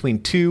one up between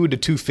 $2 to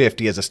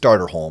 $250 as a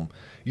starter home.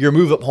 Your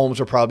move-up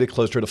homes are probably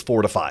closer to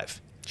 $4 to $5.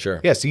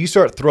 Sure. Yeah, so you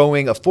start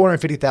throwing a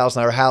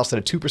 $450,000 house at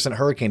a 2%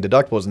 hurricane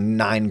deductible is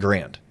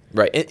 $9,000.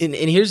 Right. And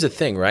here's the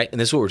thing, right?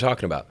 And this is what we're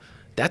talking about.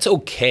 That's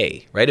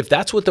okay, right? If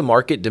that's what the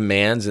market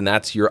demands and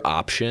that's your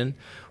option,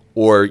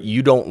 or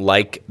you don't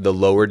like the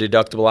lower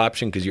deductible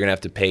option because you're going to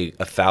have to pay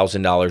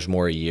 $1,000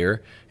 more a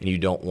year and you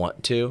don't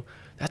want to,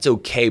 that's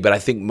okay. But I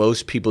think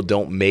most people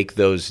don't make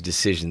those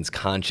decisions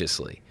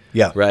consciously.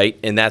 Yeah. Right?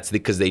 And that's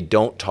because they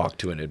don't talk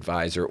to an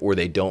advisor or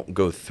they don't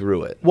go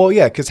through it. Well,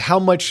 yeah, because how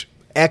much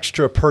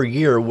extra per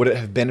year would it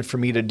have been for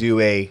me to do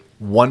a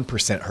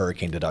 1%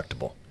 hurricane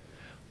deductible?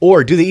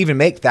 Or do they even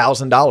make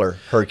 $1,000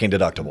 hurricane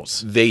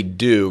deductibles? They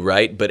do,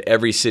 right? But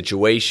every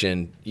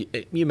situation,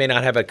 you may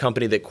not have a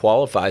company that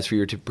qualifies for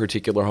your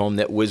particular home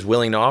that was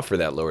willing to offer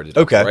that lower deductible,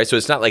 okay, right? So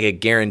it's not like a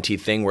guaranteed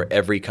thing where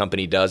every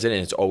company does it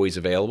and it's always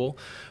available.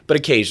 But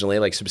occasionally,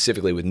 like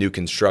specifically with new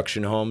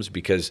construction homes,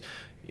 because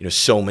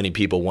so many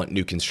people want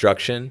new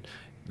construction,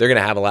 they're going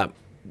to have a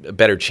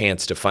better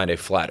chance to find a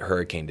flat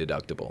hurricane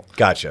deductible.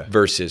 Gotcha.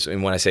 Versus,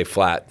 and when I say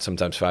flat,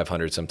 sometimes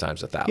 500,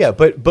 sometimes 1,000. Yeah,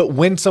 but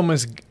when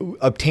someone's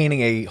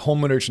obtaining a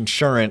homeowner's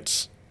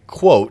insurance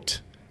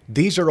quote,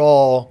 these are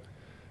all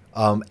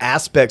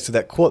aspects of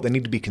that quote that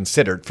need to be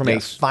considered from a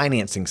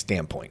financing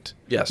standpoint.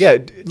 Yes. Yeah.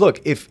 Look,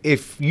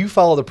 if you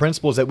follow the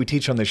principles that we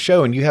teach on this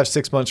show and you have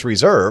 6 months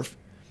reserve,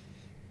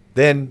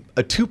 then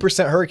a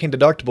 2% hurricane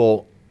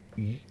deductible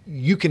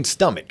you can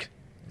stomach.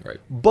 Right.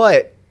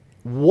 But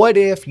what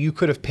if you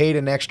could have paid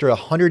an extra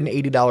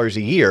 $180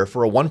 a year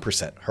for a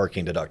 1%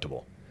 hurricane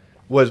deductible?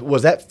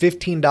 Was that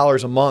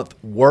 $15 a month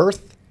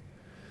worth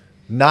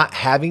not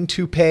having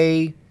to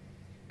pay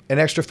an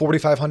extra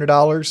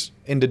 $4,500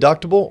 in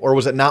deductible, or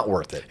was it not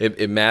worth it?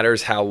 It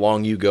matters how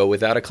long you go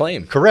without a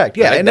claim. Correct.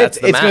 Yeah, right? and it's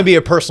going to be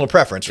a personal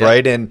preference,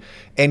 right? And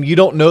you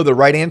don't know the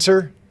right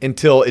answer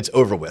until it's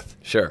over with.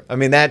 Sure. I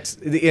mean, that's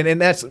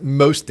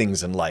most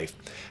things in life.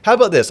 How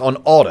about this on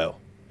auto?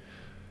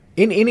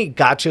 In any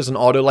gotchas in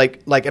auto,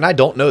 like, and I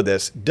don't know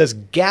this, does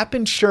gap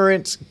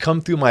insurance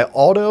come through my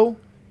auto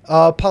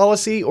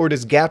policy, or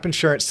does gap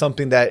insurance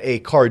something that a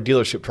car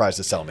dealership tries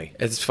to sell me?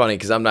 It's funny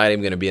because I'm not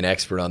even going to be an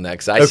expert on that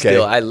because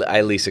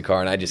I lease a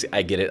car and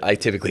I get it. I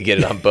typically get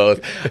it on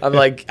both. I'm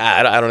like,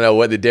 I don't know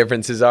what the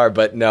differences are,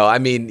 but no, I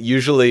mean,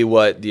 usually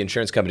what the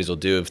insurance companies will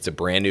do if it's a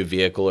brand new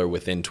vehicle or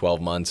within 12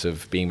 months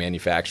of being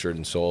manufactured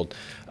and sold,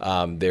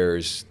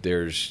 there's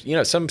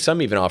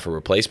some even offer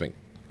replacement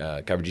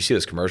coverage. You see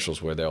those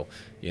commercials where they'll,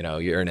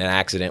 you're in an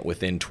accident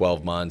within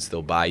 12 months,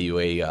 they'll buy you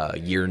a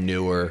year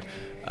newer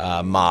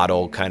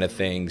model kind of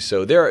thing.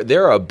 So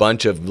there are a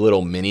bunch of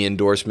little mini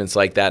endorsements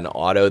like that in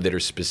auto that are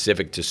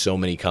specific to so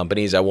many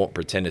companies. I won't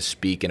pretend to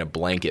speak in a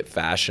blanket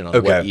fashion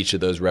on what each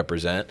of those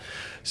represent.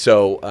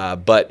 So,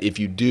 but if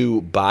you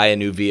do buy a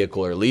new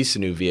vehicle or lease a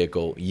new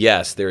vehicle,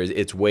 yes,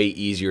 it's way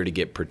easier to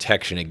get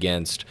protection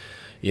against,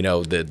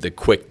 the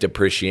quick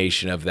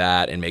depreciation of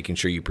that, and making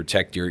sure you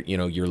protect your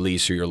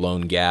lease or your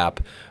loan gap.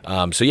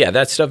 So yeah,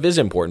 that stuff is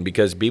important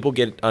because people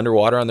get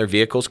underwater on their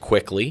vehicles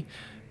quickly,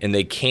 and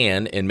they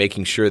can, and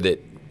making sure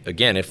that,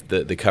 again, if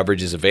the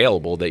coverage is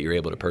available, that you're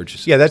able to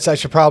purchase it. Yeah, I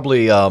should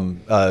probably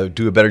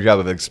do a better job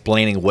of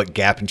explaining what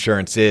gap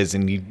insurance is,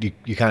 and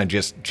you kind of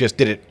just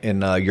did it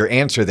in your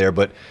answer there.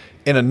 But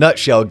in a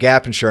nutshell,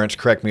 gap insurance,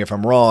 correct me if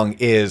I'm wrong,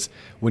 is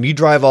when you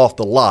drive off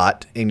the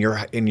lot and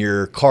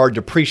your car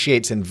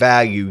depreciates in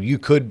value, you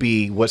could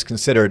be what's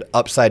considered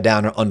upside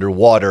down or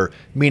underwater,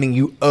 meaning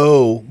you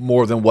owe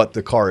more than what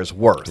the car is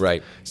worth.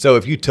 Right. So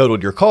if you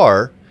totaled your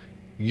car,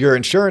 your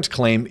insurance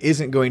claim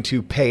isn't going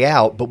to pay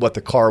out but what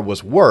the car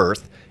was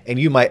worth, and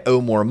you might owe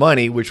more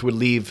money, which would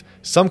leave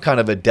some kind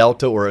of a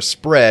delta or a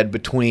spread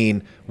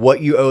between what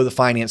you owe the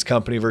finance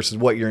company versus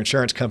what your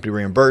insurance company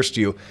reimbursed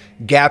you.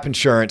 Gap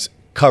insurance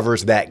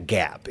covers that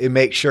gap. It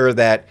makes sure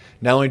that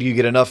not only do you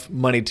get enough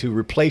money to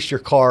replace your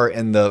car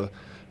in the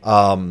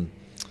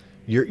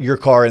your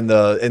car in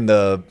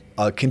the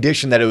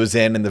condition that it was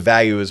in and the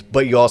value is,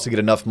 but you also get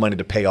enough money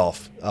to pay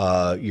off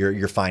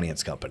your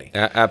finance company.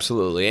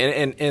 Absolutely.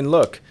 And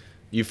look,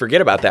 you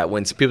forget about that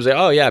when people say,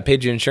 "Oh yeah, I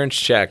paid you an insurance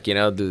check.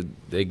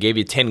 They gave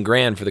you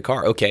 $10,000 for the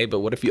car." Okay,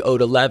 but what if you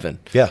owed 11?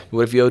 Yeah.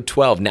 What if you owed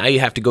 12? Now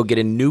you have to go get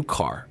a new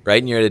car, right?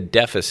 And you're at a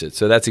deficit.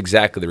 So that's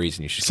exactly the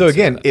reason you should. So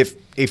again, that.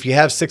 if you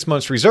have 6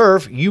 months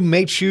reserve, you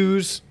may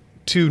choose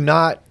to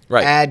not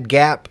add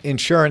gap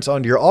insurance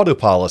onto your auto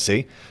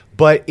policy.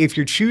 But if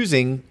you're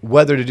choosing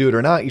whether to do it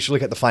or not, you should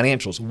look at the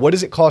financials. What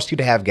does it cost you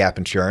to have gap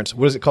insurance?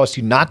 What does it cost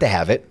you not to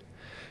have it?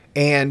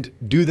 And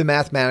do the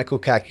mathematical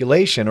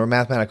calculation or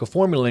mathematical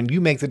formula, and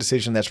you make the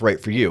decision that's right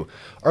for you.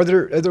 Are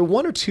there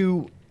one or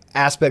two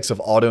aspects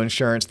of auto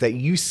insurance that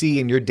you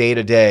see in your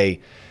day-to-day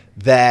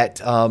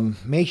that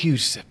make you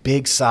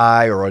big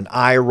sigh or an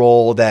eye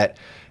roll, that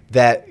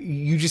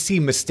you just see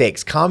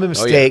mistakes, common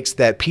mistakes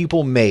that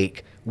people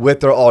make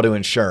with their auto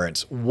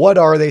insurance? What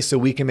are they, so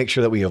we can make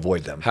sure that we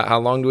avoid them? How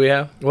long do we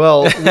have?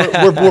 Well,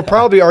 we're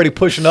probably already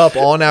pushing up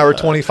on our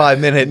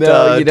 25-minute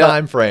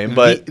time frame.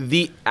 But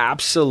the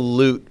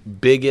absolute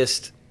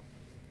biggest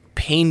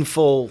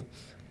painful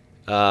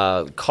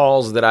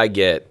calls that I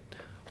get,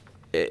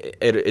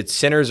 it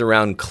centers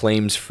around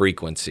claims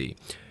frequency.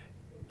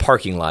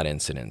 Parking lot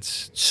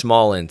incidents,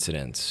 small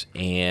incidents,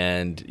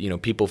 and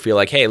people feel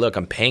like, hey, look,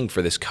 I'm paying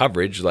for this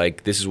coverage.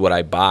 Like, this is what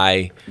I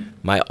buy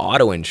my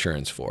auto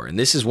insurance for. And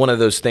this is one of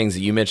those things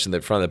that you mentioned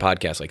at the front of the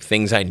podcast, like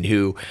things I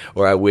knew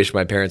or I wish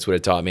my parents would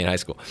have taught me in high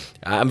school.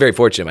 I'm very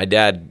fortunate. My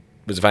dad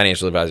was a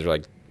financial advisor.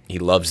 Like, he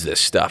loves this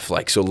stuff.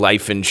 Like, so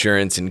life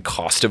insurance and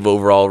cost of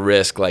overall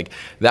risk, like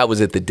that was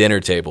at the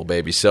dinner table,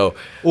 baby. So,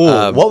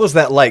 what was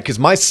that like? Because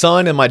my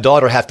son and my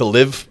daughter have to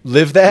live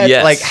that.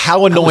 Yes. Like,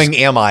 how annoying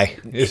am I?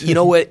 You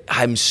know what?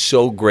 I'm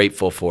so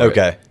grateful for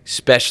it.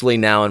 Especially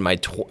now in my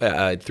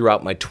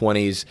throughout my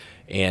 20s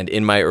and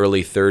in my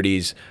early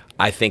 30s.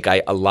 I think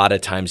I a lot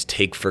of times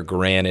take for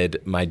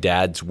granted my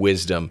dad's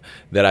wisdom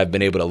that I've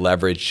been able to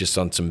leverage just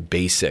on some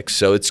basics.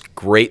 So it's a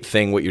great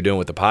thing what you're doing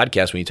with the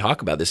podcast when you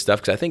talk about this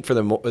stuff, because I think for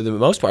the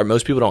most part,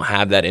 most people don't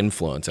have that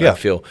influence, and I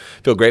feel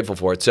grateful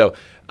for it. So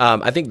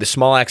I think the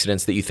small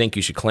accidents that you think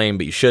you should claim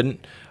but you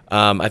shouldn't,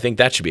 I think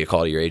that should be a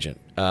call to your agent.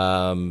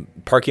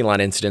 Parking lot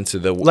incidents are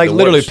the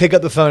literally worst. Pick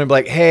up the phone and be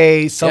like,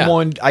 hey,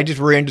 I just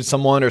rear-ended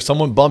someone, or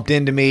someone bumped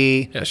into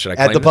me at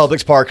the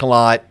Publix parking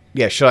lot.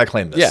 Yeah, should I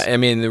claim this? Yeah, I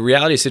mean, the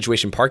reality of the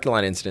situation, parking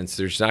lot incidents,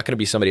 there's not going to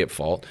be somebody at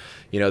fault.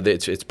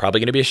 It's probably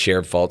going to be a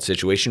shared fault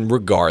situation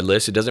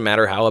regardless. It doesn't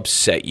matter how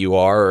upset you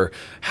are or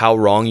how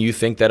wrong you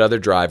think that other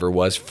driver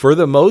was. For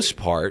the most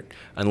part,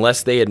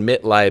 unless they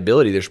admit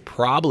liability, there's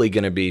probably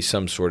going to be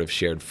some sort of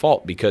shared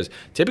fault, because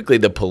typically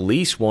the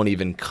police won't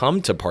even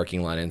come to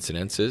parking lot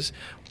incidences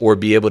or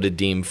be able to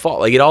deem fault.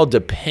 Like, it all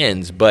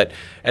depends. But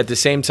at the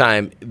same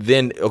time,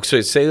 then, so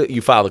say that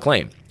you file the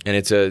claim, and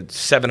it's a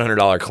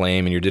 $700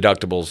 claim, and your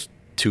deductible's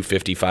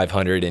 $250,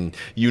 $500, and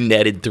you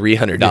netted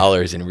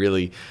 $300 and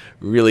really,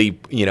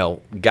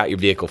 got your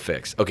vehicle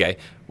fixed. Okay,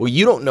 well,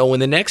 you don't know when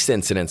the next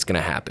incident's going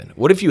to happen.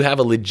 What if you have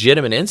a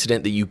legitimate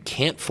incident that you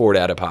can't afford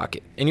out of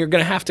pocket, and you're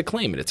going to have to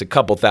claim it? It's a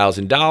couple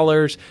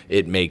 $1,000s.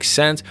 It makes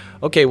sense.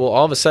 Okay, well,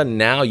 all of a sudden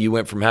now you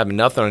went from having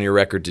nothing on your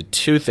record to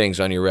two things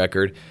on your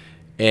record,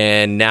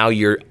 and now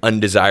you're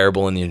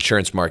undesirable in the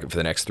insurance market for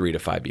the next 3 to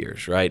 5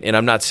 years, right? And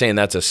I'm not saying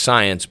that's a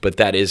science, but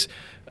that is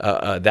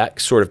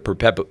that sort of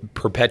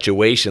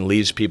perpetuation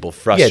leaves people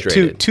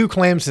frustrated. Yeah, two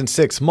claims in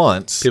 6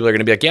 months. People are going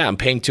to be like, yeah, I'm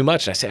paying too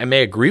much. And I say, I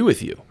may agree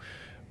with you,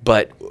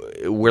 but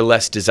we're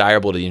less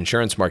desirable to the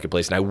insurance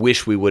marketplace. And I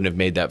wish we wouldn't have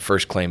made that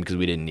first claim because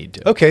we didn't need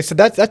to. Okay, so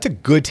that's a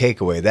good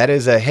takeaway. That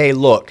is hey,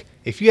 look,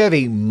 if you have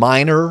a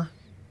minor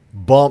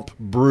bump,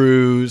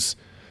 bruise,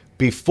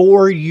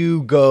 before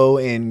you go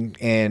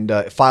and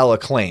file a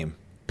claim,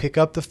 pick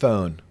up the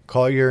phone,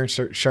 call your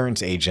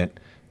insurance agent,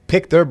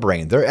 pick their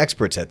brain. They're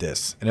experts at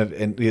this,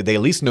 and they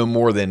at least know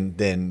more than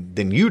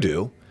you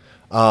do.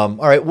 All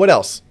right, what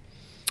else?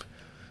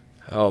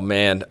 Oh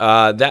man,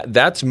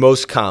 that's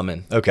most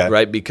common. Okay.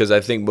 Right, because I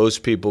think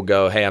most people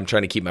go, "Hey, I'm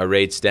trying to keep my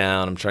rates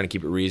down. I'm trying to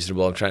keep it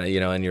reasonable. I'm trying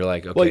to, and you're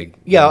like, okay,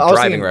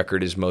 driving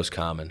record is most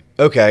common.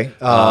 Okay.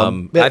 I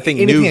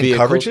think anything new in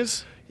vehicles,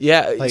 coverages.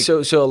 Yeah.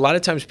 So a lot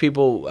of times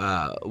people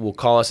will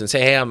call us and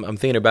say, "Hey, I'm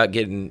thinking about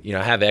getting,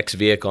 I have X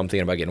vehicle. I'm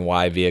thinking about getting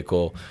Y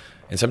vehicle."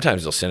 And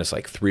sometimes they'll send us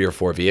like 3 or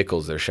 4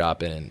 vehicles they're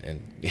shopping,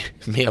 and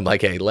me, I'm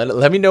like, hey,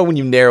 let me know when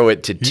you narrow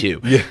it to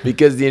 2,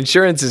 because the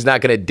insurance is not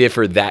going to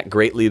differ that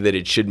greatly that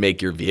it should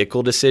make your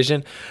vehicle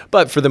decision.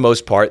 But for the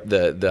most part,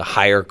 the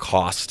higher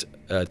cost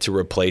to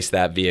replace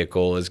that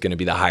vehicle is going to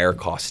be the higher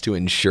cost to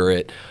insure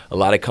it. A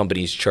lot of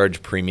companies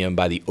charge premium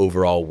by the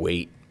overall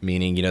weight,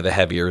 meaning, the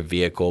heavier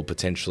vehicle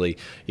potentially,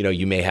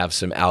 you may have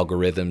some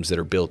algorithms that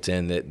are built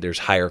in that there's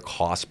higher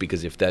costs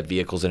because if that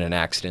vehicle's in an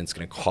accident, it's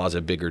going to cause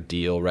a bigger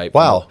deal, right?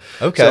 Wow.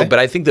 Okay. But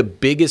I think the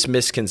biggest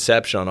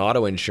misconception on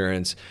auto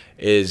insurance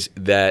is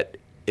that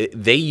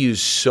they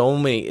use so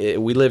many.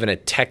 We live in a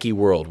techie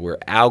world where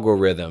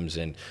algorithms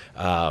and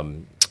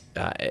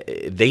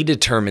they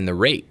determine the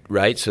rate,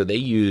 right? So they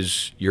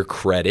use your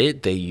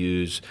credit, they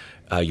use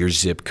your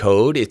zip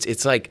code.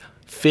 It's like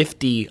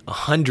 50,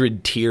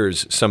 100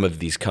 tiers some of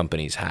these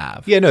companies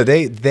have. Yeah, no,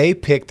 they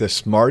pick the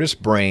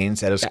smartest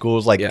brains out of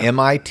schools like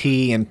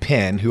MIT and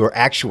Penn who are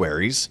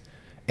actuaries,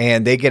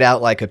 and they get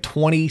out like a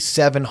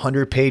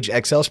 2,700-page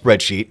Excel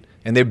spreadsheet,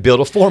 and they build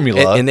a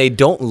formula. And they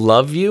don't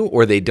love you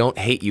or they don't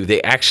hate you.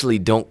 They actually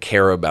don't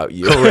care about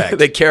you. Correct.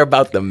 They care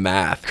about the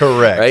math.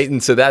 Correct. Right?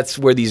 And so that's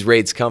where these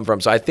rates come from.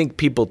 So I think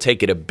people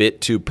take it a bit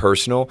too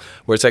personal,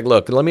 where it's like,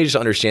 look, let me just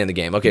understand the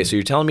game. Okay, so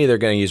you're telling me they're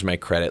going to use my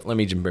credit. Let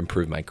me just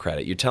improve my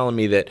credit. You're telling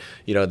me that,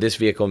 this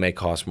vehicle may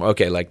cost more.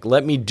 Okay, like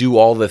let me do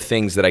all the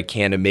things that I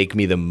can to make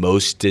me the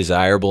most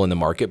desirable in the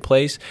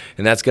marketplace.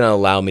 And that's going to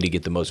allow me to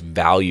get the most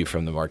value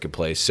from the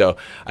marketplace. So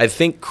I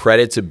think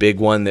credit's a big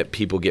one that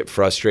people get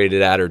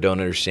frustrated at or don't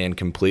understand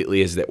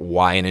completely, is that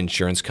why an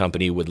insurance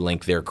company would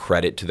link their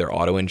credit to their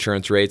auto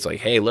insurance rates.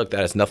 Like, hey, look, that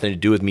has nothing to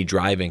do with me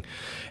driving.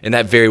 And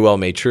that very well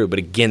may be true. But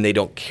again, they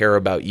don't care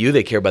about you.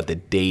 They care about the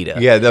data.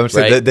 Yeah,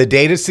 right? the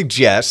data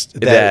suggests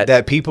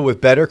that people with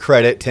better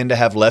credit tend to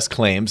have less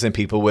claims than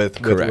people with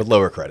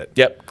lower credit.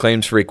 Yep.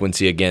 Claims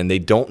frequency, again, they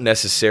don't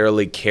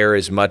necessarily care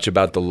as much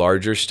about the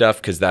larger stuff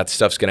because that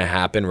stuff's going to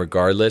happen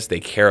regardless. They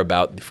care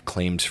about the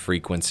claims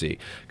frequency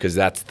because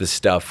that's the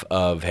stuff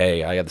of,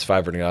 hey, I got this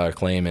 $500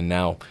 claim and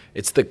now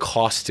it's the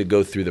cost to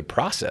go through the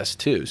process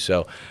too.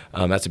 So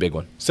that's a big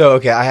one. So,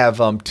 okay, I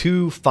have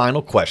 2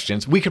 final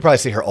questions. We could probably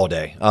sit here all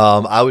day.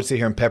 I would sit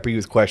here and pepper you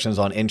with questions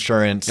on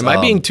insurance. Am I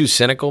being too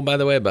cynical, by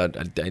the way? About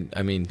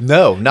I mean,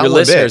 no, not your one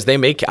listeners.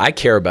 bit. I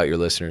care about your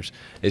listeners.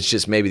 It's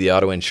just maybe the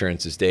auto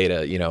insurance's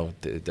data.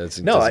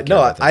 Doesn't.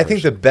 I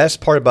think the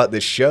best part about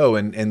this show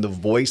and the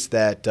voice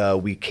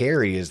that we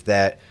carry is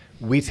that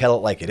we tell it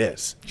like it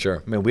is.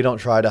 Sure. I mean, we don't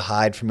try to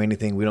hide from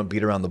anything. We don't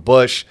beat around the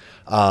bush.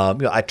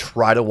 I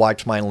try to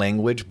watch my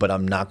language, but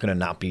I'm not going to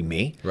not be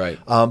me. Right.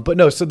 But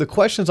no, so the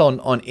questions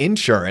on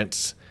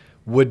insurance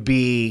would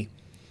be,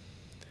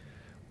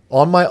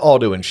 on my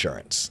auto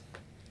insurance,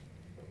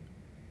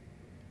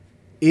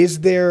 is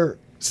there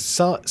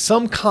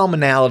some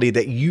commonality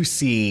that you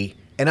see?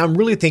 And I'm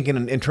really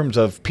thinking in terms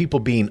of people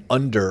being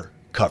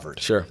undercovered.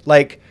 Sure.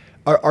 Like,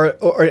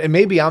 and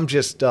maybe I'm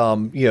just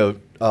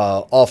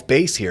off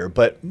base here,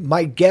 but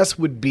my guess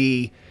would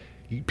be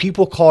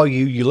people call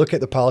you, you look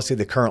at the policy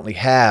they currently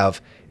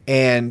have,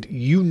 and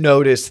you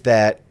notice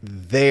that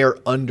they're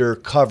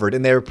undercovered,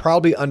 and they're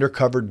probably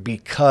undercovered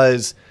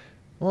because,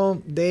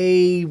 well,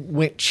 they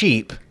went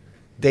cheap.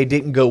 They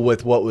didn't go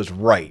with what was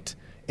right.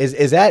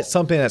 Is that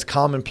something that's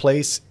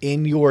commonplace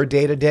in your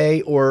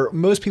day-to-day, or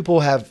most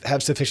people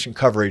have sufficient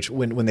coverage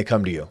when they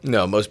come to you?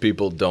 No, most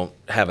people don't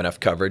have enough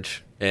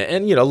coverage.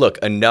 And look,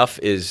 enough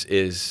is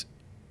it's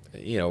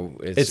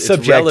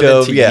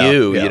relevant to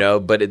you,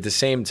 but at the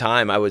same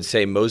time, I would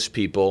say most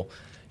people,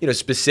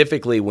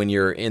 specifically when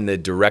you're in the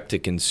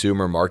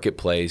direct-to-consumer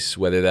marketplace,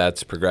 whether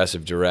that's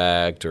Progressive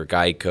Direct or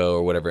Geico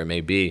or whatever it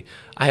may be,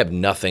 I have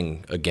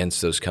nothing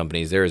against those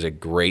companies. There is a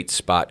great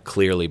spot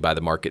clearly by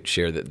the market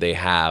share that they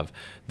have,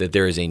 that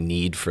there is a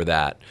need for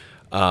that.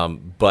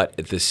 But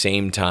at the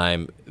same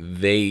time,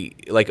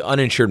 like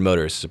uninsured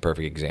motorists is a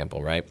perfect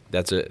example, right?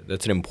 That's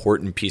an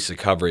important piece of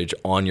coverage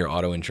on your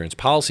auto insurance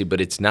policy,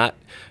 but it's not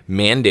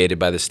mandated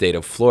by the state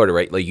of Florida,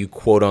 right? Like you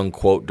quote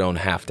unquote don't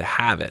have to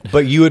have it.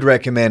 But you would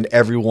recommend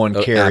everyone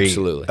carry?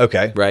 Absolutely.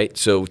 Okay. Right?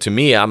 So to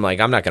me, I'm like,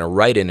 I'm not going to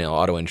write in an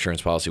auto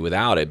insurance policy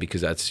without it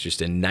because that's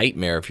just a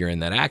nightmare if you're in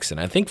that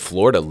accident. I think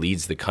Florida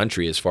leads the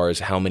country as far as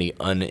how many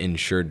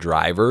uninsured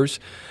drivers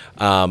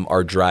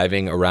are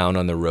driving around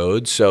on the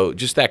road. So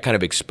just that kind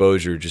of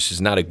exposure just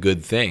is not a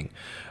good thing.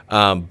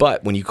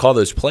 But when you call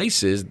those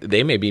places,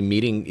 they may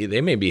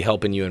be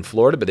helping you in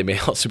Florida, but they may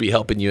also be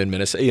helping you in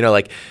Minnesota.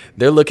 Like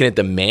they're looking at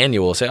the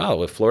manual and say, oh,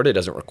 well, Florida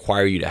doesn't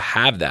require you to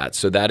have that.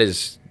 So that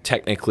is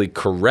technically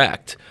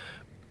correct.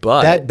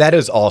 But that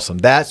is awesome.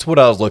 That's what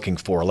I was looking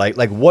for. Like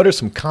what are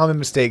some common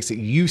mistakes that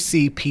you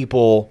see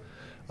people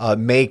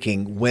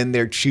making when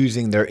they're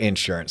choosing their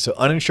insurance? So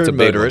uninsured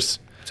motorists.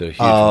 It's a huge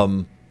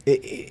one.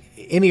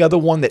 Any other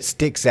one that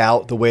sticks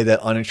out the way that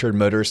uninsured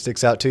motorist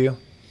sticks out to you?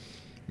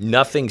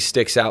 Nothing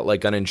sticks out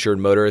like uninsured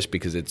motorist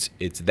because it's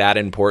that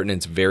important.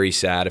 It's very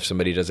sad if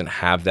somebody doesn't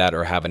have that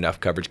or have enough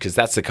coverage because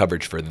that's the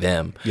coverage for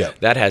them. Yeah.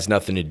 That has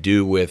nothing to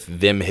do with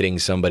them hitting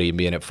somebody and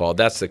being at fault.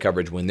 That's the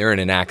coverage when they're in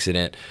an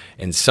accident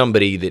and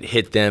somebody that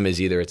hit them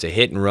is either it's a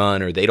hit and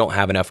run or they don't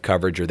have enough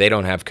coverage or they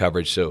don't have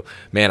coverage. So,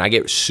 man, I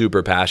get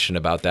super passionate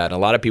about that. And a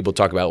lot of people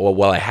talk about,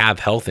 well, I have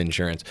health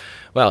insurance.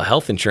 Well,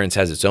 health insurance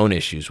has its own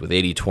issues with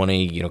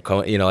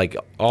 80/20, like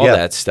all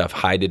that stuff,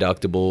 high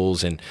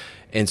deductibles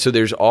and so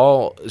there's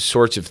all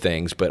sorts of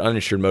things, but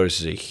uninsured motorist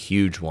is a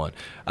huge one.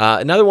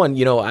 Another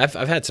one, I've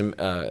had some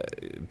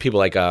people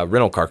like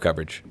rental car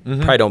coverage.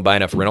 Probably don't buy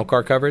enough rental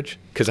car coverage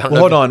because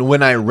hold on.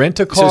 When I rent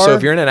a car, so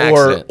if you're in an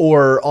accident,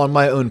 or on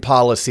my own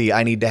policy,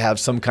 I need to have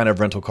some kind of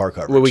rental car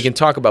coverage. Well, we can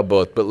talk about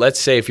both, but let's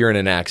say if you're in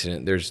an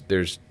accident,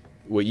 there's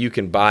what you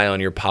can buy on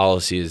your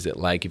policy is that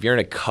like if you're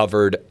in a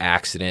covered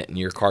accident and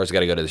your car's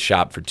got to go to the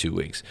shop for 2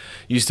 weeks,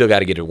 you still got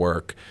to get to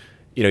work.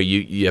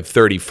 You have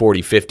 $30,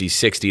 $40, $50,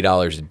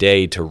 $60 a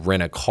day to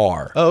rent a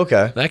car. Oh,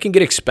 okay. That can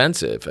get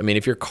expensive. I mean,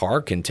 if your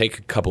car can take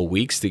a couple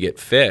weeks to get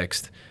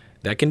fixed,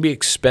 that can be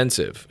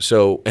expensive.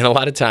 So, and a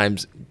lot of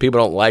times people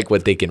don't like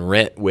what they can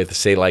rent with,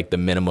 say, like the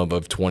minimum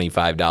of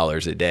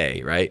 $25 a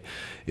day, right?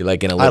 You're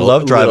like in a little. I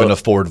love driving a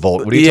Ford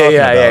Volt. What are you talking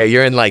about? Yeah.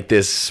 You're in like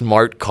this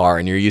smart car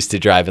and you're used to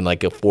driving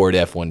like a Ford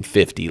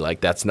F-150. Like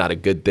that's not a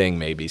good thing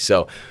maybe.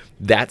 So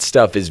that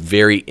stuff is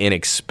very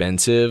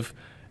inexpensive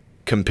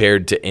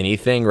compared to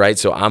anything, right?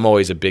 So I'm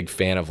always a big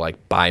fan of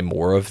like buy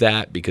more of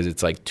that because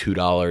it's like $2,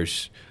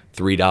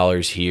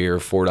 $3 here,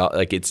 $4.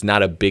 Like it's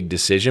not a big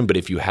decision, but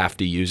if you have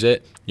to use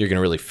it, you're going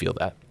to really feel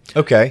that.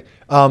 Okay.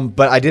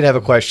 But I did have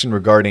a question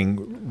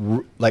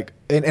regarding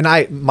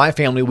my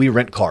family, we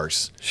rent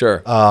cars.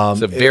 Sure.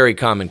 It's a very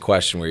common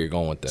question where you're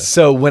going with this.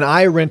 So when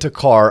I rent a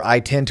car,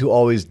 I tend to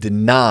always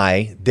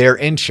deny their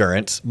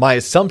insurance. My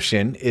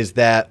assumption is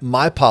that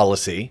my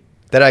policy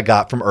that I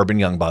got from Erb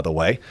Young, by the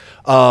way,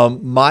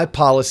 my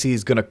policy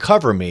is going to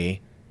cover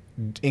me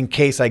in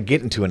case I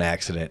get into an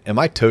accident. Am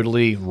I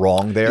totally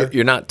wrong there?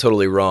 You're not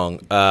totally wrong.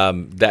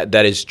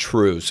 That is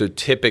true. So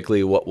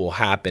typically what will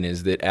happen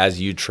is that as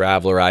you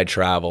travel or I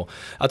travel,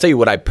 I'll tell you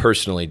what I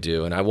personally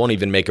do, and I won't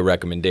even make a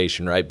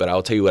recommendation, right? But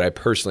I'll tell you what I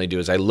personally do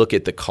is I look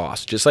at the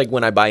cost. Just like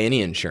when I buy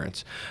any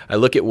insurance, I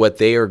look at what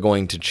they are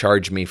going to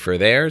charge me for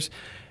theirs,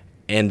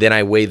 and then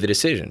I weigh the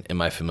decision.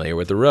 Am I familiar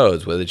with the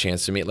roads? What are the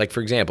chances to meet? Like,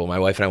 for example, my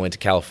wife and I went to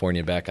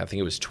California back, I think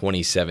it was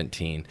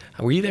 2017.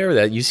 Were you there with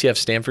that UCF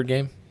Stanford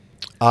game?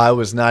 I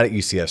was not at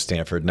UCF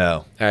Stanford, no.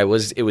 All right,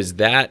 it was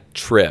that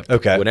trip.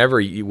 Okay.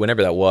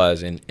 Whenever that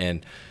was,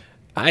 and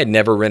I had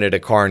never rented a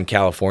car in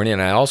California,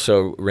 and I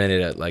also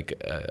rented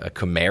a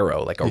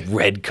Camaro, like a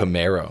red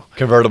Camaro.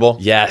 Convertible?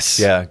 Yes.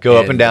 Yeah, go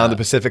up and down the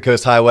Pacific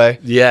Coast Highway?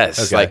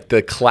 Yes, okay. Like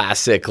the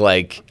classic,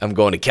 like I'm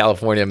going to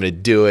California, I'm going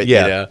to do it,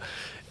 yeah.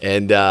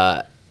 And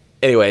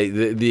anyway,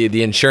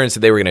 the insurance that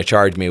they were going to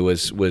charge me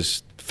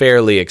was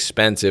fairly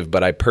expensive,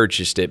 but I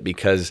purchased it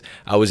because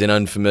I was in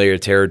unfamiliar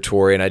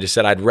territory, and I just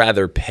said I'd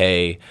rather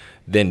pay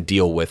than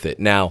deal with it.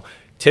 Now,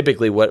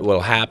 typically what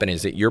will happen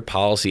is that your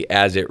policy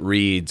as it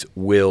reads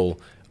will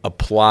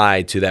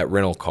apply to that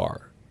rental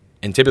car.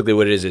 And typically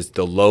what it is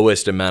the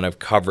lowest amount of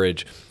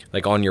coverage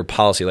like on your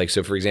policy. Like,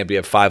 so for example, you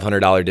have $500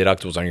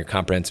 deductibles on your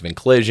comprehensive and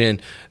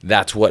collision.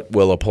 That's what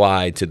will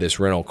apply to this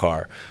rental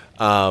car.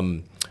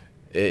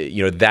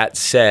 That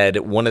said,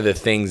 one of the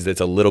things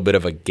that's a little bit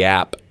of a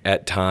gap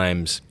at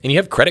times, and you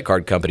have credit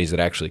card companies that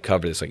actually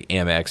cover this, like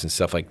Amex and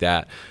stuff like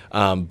that.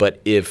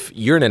 But if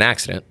you're in an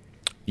accident,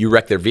 you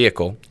wreck their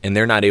vehicle, and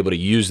they're not able to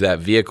use that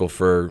vehicle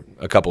for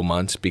a couple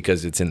months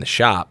because it's in the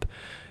shop,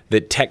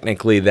 that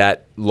technically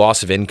that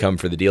loss of income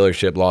for the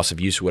dealership, loss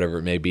of use, whatever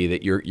it may be,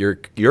 that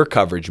your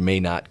coverage may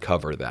not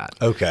cover that.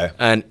 Okay.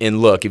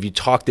 And look, if you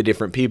talk to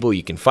different people,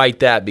 you can fight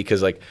that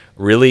because, like,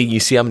 really,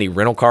 you see how many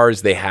rental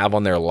cars they have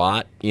on their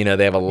lot. They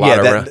have a lot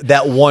of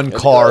that one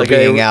car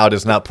being out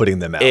is not putting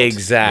them out.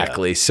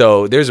 Exactly. Yeah.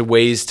 So there's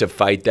ways to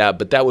fight that,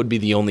 but that would be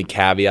the only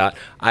caveat.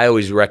 I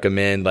always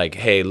recommend, like,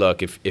 hey,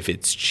 look, if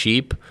it's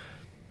cheap,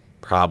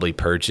 probably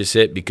purchase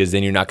it because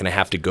then you're not going to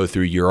have to go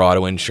through your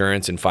auto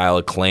insurance and file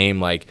a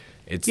claim. Like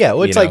it's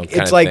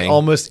it's like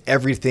almost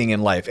everything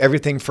in life.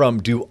 Everything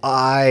from, do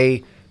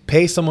I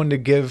pay someone to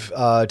give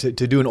to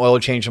do an oil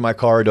change in my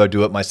car, or do I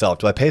do it myself?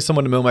 Do I pay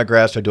someone to mow my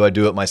grass, or do I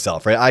do it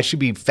myself? Right? I should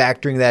be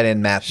factoring that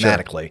in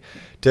mathematically.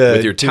 Sure.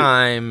 With your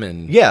time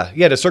and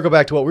to circle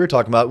back to what we were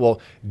talking about. Well,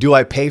 do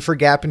I pay for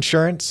gap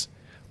insurance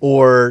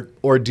or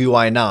do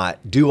I not?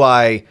 Do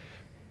I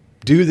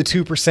do the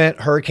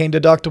 2% hurricane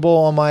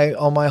deductible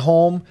on my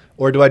home,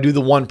 or do I do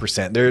the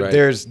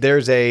 1%?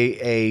 There's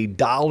a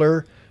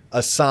dollar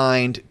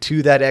assigned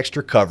to that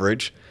extra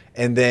coverage,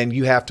 and then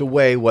you have to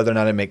weigh whether or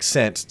not it makes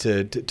sense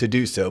to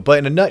do so. But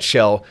in a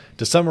nutshell,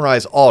 to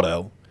summarize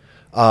auto,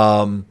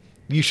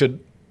 you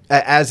should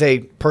as a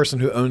person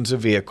who owns a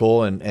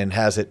vehicle and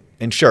has it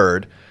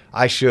insured,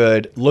 I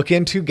should look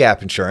into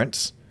gap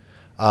insurance.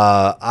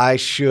 I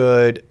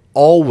should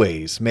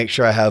always make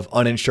sure I have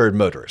uninsured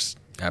motorists.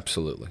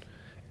 Absolutely.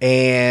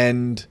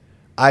 And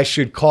I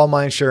should call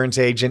my insurance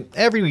agent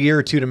every year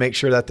or two to make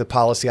sure that the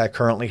policy I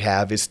currently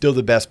have is still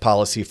the best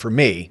policy for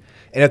me.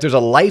 And if there's a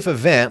life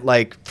event,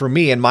 like for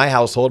me in my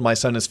household, my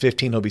son is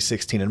 15, he'll be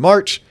 16 in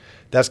March.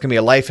 That's going to be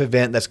a life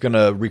event that's going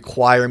to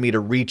require me to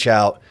reach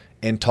out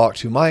and talk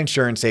to my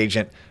insurance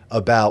agent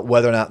about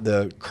whether or not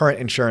the current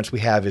insurance we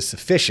have is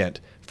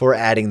sufficient for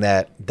adding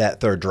that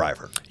third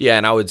driver. Yeah,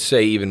 and I would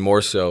say even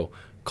more so,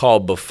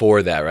 call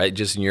before that, right?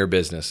 Just in your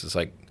business. It's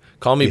like,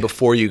 call me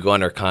before you go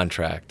under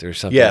contract or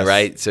something,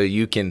 right? So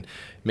you can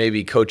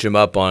maybe coach them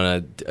up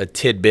on a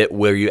tidbit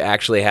where you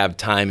actually have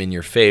time in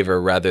your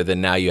favor rather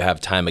than now you have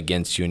time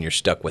against you and you're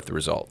stuck with the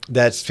result.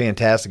 That's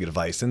fantastic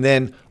advice. And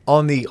then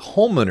on the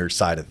homeowner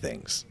side of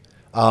things,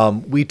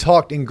 we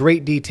talked in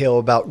great detail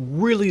about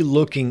really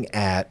looking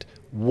at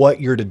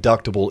what your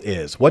deductible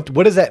is. What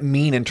does that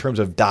mean in terms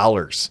of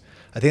dollars?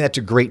 I think that's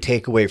a great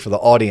takeaway for the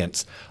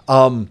audience.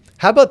 How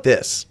about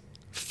this?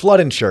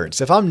 Flood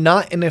insurance. If I'm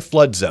not in a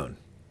flood zone,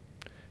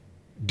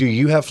 do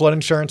you have flood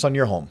insurance on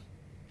your home?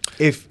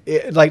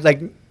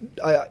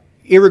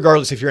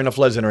 Irregardless if you're in a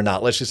flood zone or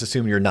not, let's just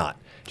assume you're not.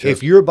 Sure.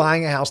 If you're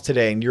buying a house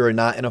today and you're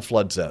not in a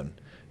flood zone,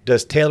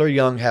 does Taylor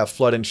Young have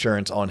flood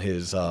insurance on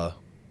his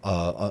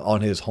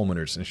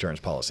homeowner's insurance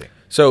policy?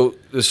 So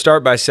to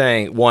start by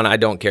saying, one, I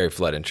don't carry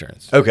flood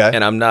insurance. Okay.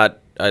 And I'm not,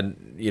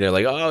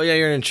 like, oh yeah,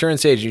 you're an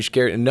insurance agent, you should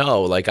carry it.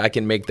 No, like I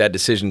can make that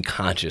decision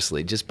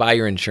consciously. Just buy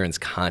your insurance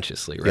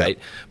consciously, right?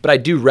 Yeah. But I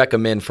do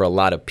recommend for a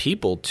lot of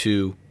people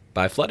to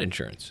buy flood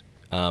insurance.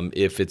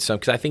 If it's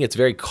because I think it's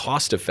very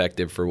cost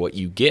effective for what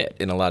you get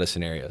in a lot of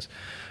scenarios.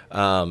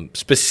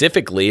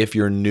 Specifically, if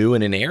you're new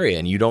in an area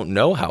and you don't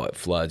know how it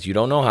floods, you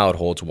don't know how it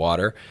holds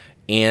water,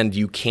 and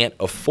you can't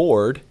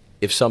afford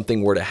if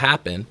something were to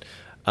happen.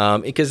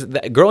 Because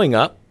growing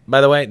up,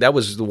 by the way, that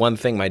was the one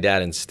thing my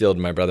dad instilled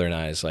in my brother and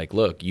I is like,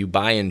 look, you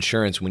buy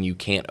insurance when you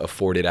can't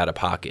afford it out of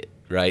pocket,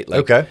 right?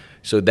 Like, okay.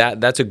 So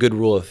that's a good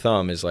rule of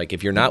thumb is like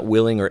if you're not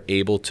willing or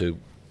able to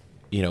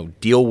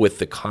deal with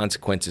the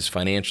consequences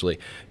financially,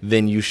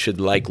 then you should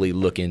likely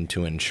look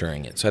into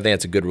insuring it. So I think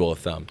that's a good rule of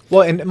thumb.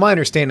 Well, and my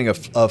understanding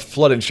of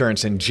flood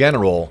insurance in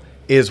general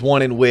is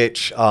one in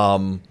which,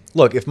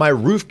 look, if my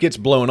roof gets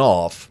blown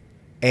off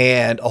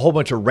and a whole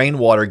bunch of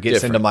rainwater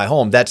gets into my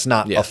home, that's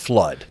not a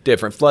flood.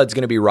 Different. Flood's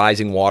going to be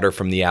rising water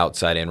from the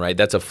outside in, right?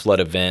 That's a flood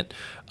event.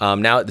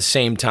 Now, at the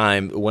same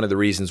time, one of the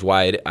reasons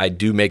why I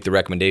do make the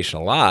recommendation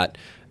a lot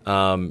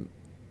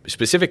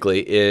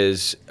specifically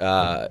is,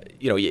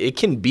 it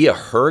can be a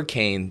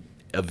hurricane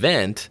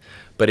event,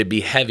 but it'd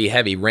be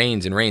heavy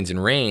rains and rains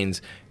and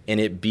rains, and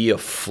it'd be a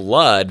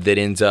flood that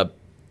ends up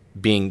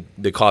being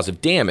the cause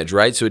of damage,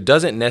 right? So it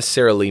doesn't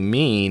necessarily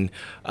mean,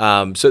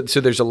 so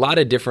there's a lot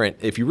of different,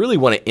 if you really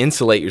want to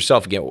insulate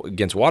yourself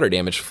against water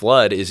damage,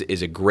 flood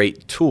is a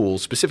great tool,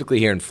 specifically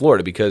here in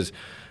Florida, because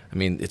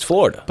it's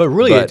Florida. But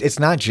really, it's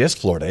not just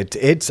Florida.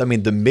 It's the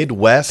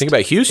Midwest. Think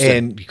about Houston.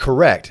 And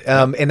correct.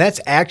 And that's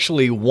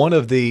actually one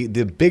of the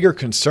bigger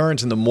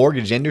concerns in the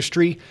mortgage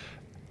industry,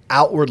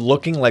 outward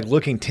looking, like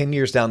looking 10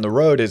 years down the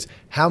road, is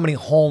how many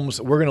homes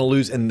we're going to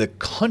lose in the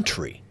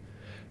country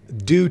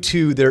due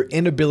to their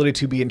inability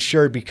to be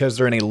insured because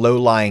they're in a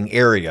low-lying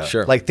area.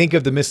 Sure. Like think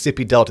of the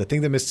Mississippi Delta, think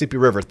of the Mississippi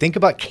River, think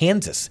about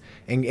Kansas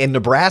and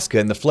Nebraska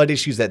and the flood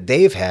issues that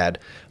they've had,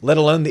 let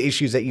alone the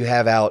issues that you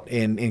have out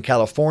in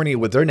California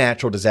with their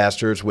natural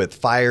disasters with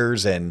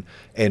fires and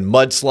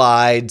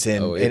mudslides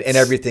and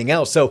everything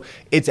else. So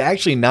it's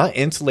actually not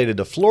insulated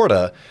to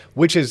Florida,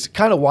 which is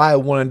kind of why I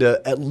wanted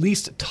to at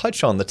least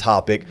touch on the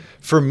topic.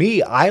 For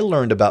me, I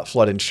learned about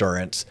flood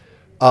insurance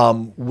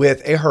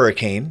with a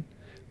hurricane,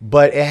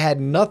 but it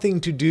had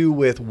nothing to do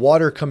with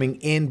water coming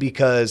in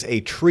because a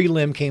tree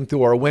limb came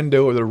through our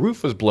window or the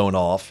roof was blown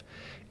off.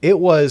 It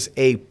was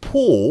a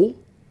pool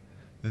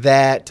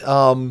that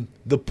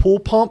the pool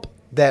pump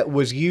that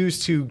was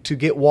used to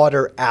get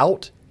water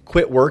out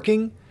quit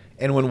working.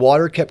 And when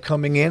water kept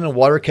coming in,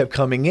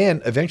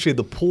 eventually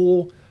the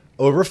pool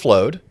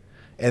overflowed.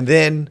 And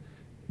then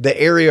the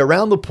area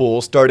around the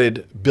pool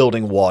started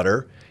building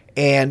water.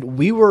 And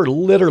we were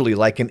literally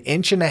like an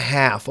inch and a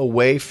half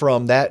away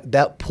from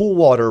that pool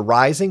water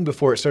rising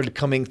before it started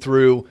coming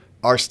through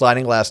our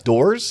sliding glass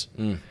doors.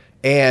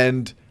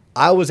 And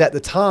I was at the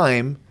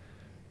time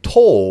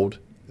told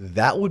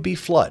that would be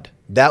flood.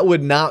 That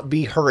would not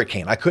be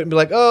hurricane. I couldn't be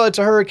like, oh, it's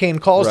a hurricane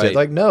caused it.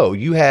 Like, no,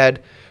 you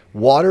had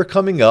water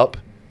coming up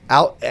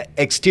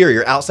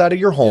exterior, outside of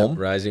your home. Yep,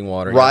 rising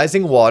water.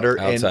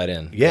 Outside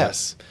in.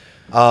 Yes.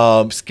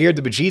 Yep. Scared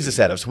the bejesus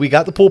out of us. We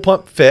got the pool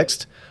pump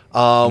fixed.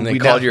 And we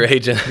called your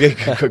agent.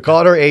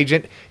 Called our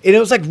agent. And it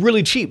was like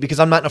really cheap because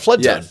I'm not in a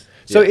flood zone.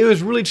 So it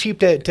was really cheap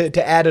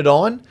to add it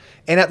on.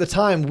 And at the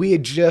time,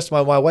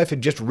 my wife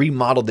had just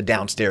remodeled the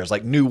downstairs,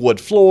 like new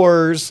wood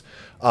floors,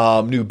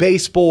 new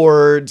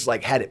baseboards,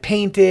 like had it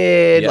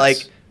painted. Yes.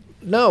 Like,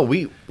 no,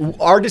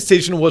 our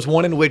decision was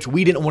one in which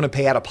we didn't want to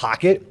pay out of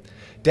pocket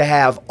to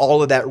have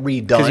all of that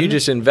redone. Because you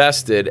just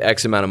invested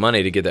X amount of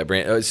money to get that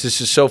brand. It's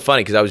just so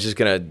funny because I was just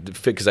going to,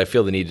 because I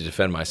feel the need to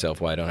defend myself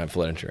why I don't have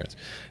flood insurance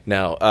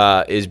now,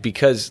 is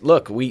because,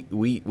 look, we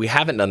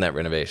haven't done that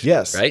renovation.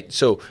 Yes. Right?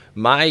 So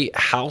my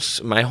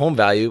house, my home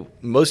value,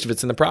 most of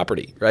it's in the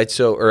property, right?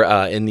 So, or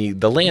in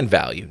the land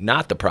value,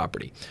 not the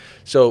property.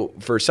 So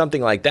for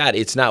something like that,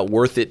 it's not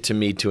worth it to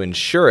me to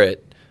insure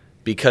it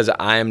because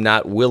I'm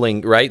not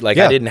willing, right? Like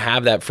I didn't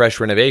have that fresh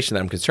renovation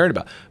that I'm concerned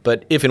about.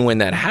 But if and when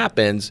that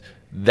happens,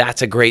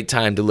 that's a great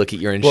time to look at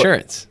your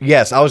insurance. Well,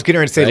 yes, I was getting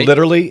ready to say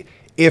literally,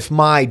 if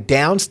my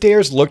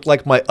downstairs looked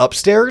like my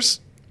upstairs,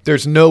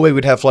 there's no way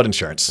we'd have flood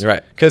insurance.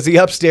 Right. Because the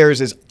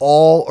upstairs is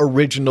all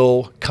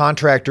original,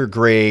 contractor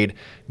grade,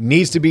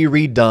 needs to be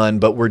redone,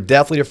 but we're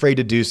definitely afraid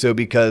to do so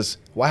because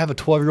I have a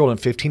 12-year-old and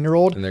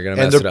 15-year-old, and they're going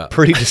to mess it up.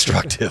 Pretty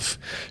destructive.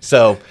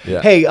 So,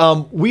 hey,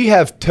 we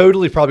have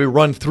totally probably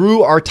run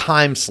through our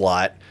time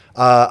slot.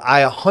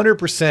 I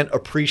 100%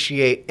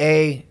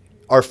 appreciate,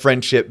 our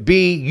friendship,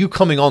 B, you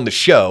coming on the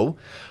show.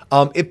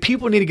 If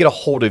people need to get a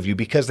hold of you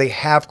because they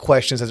have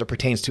questions as it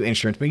pertains to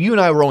insurance, but you and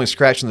I were only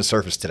scratching the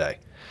surface today.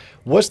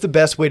 What's the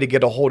best way to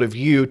get a hold of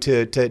you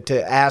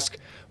to ask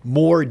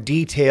more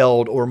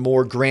detailed or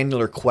more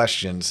granular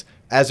questions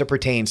as it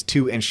pertains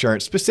to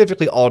insurance,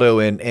 specifically auto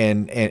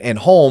and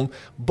home?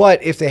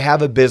 But if they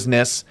have a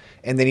business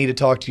and they need to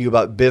talk to you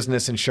about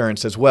business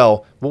insurance as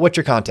well, what's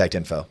your contact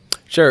info?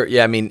 Sure.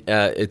 Yeah. I mean,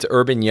 it's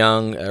Urban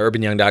Young,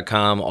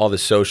 urbanyoung.com, all the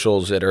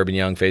socials at Urban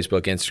Young,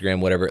 Facebook,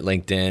 Instagram, whatever,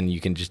 LinkedIn. You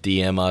can just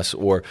DM us,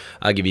 or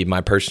I'll give you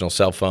my personal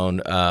cell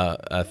phone,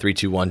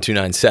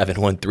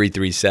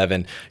 321-297-1337.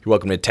 You're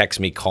welcome to text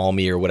me, call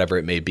me, or whatever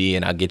it may be,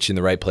 and I'll get you in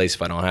the right place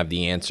if I don't have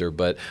the answer.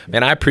 But,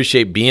 man, I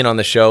appreciate being on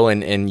the show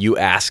and you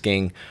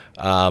asking.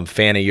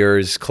 Fan of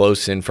yours,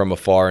 close in from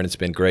afar, and it's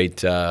been great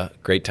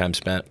time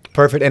spent.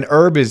 Perfect. And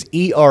Erb is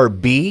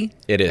ERB.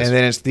 It is. And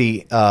then it's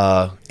the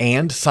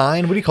and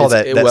sign. What do you call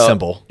that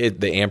symbol?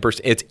 The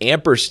ampersand. It's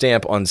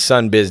amperstamp on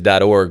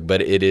sunbiz.org,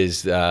 but it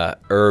is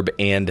Erb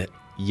and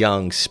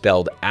Young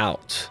spelled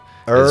out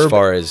as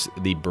far as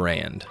the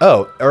brand.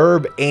 Oh,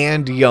 Erb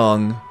and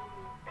Young,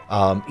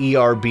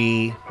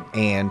 ERB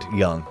and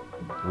Young.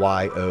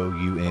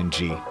 Young.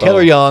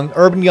 Taylor Young,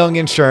 Urban Young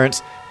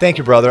Insurance. Thank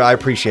you, brother. I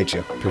appreciate you.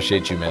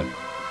 Appreciate you, man.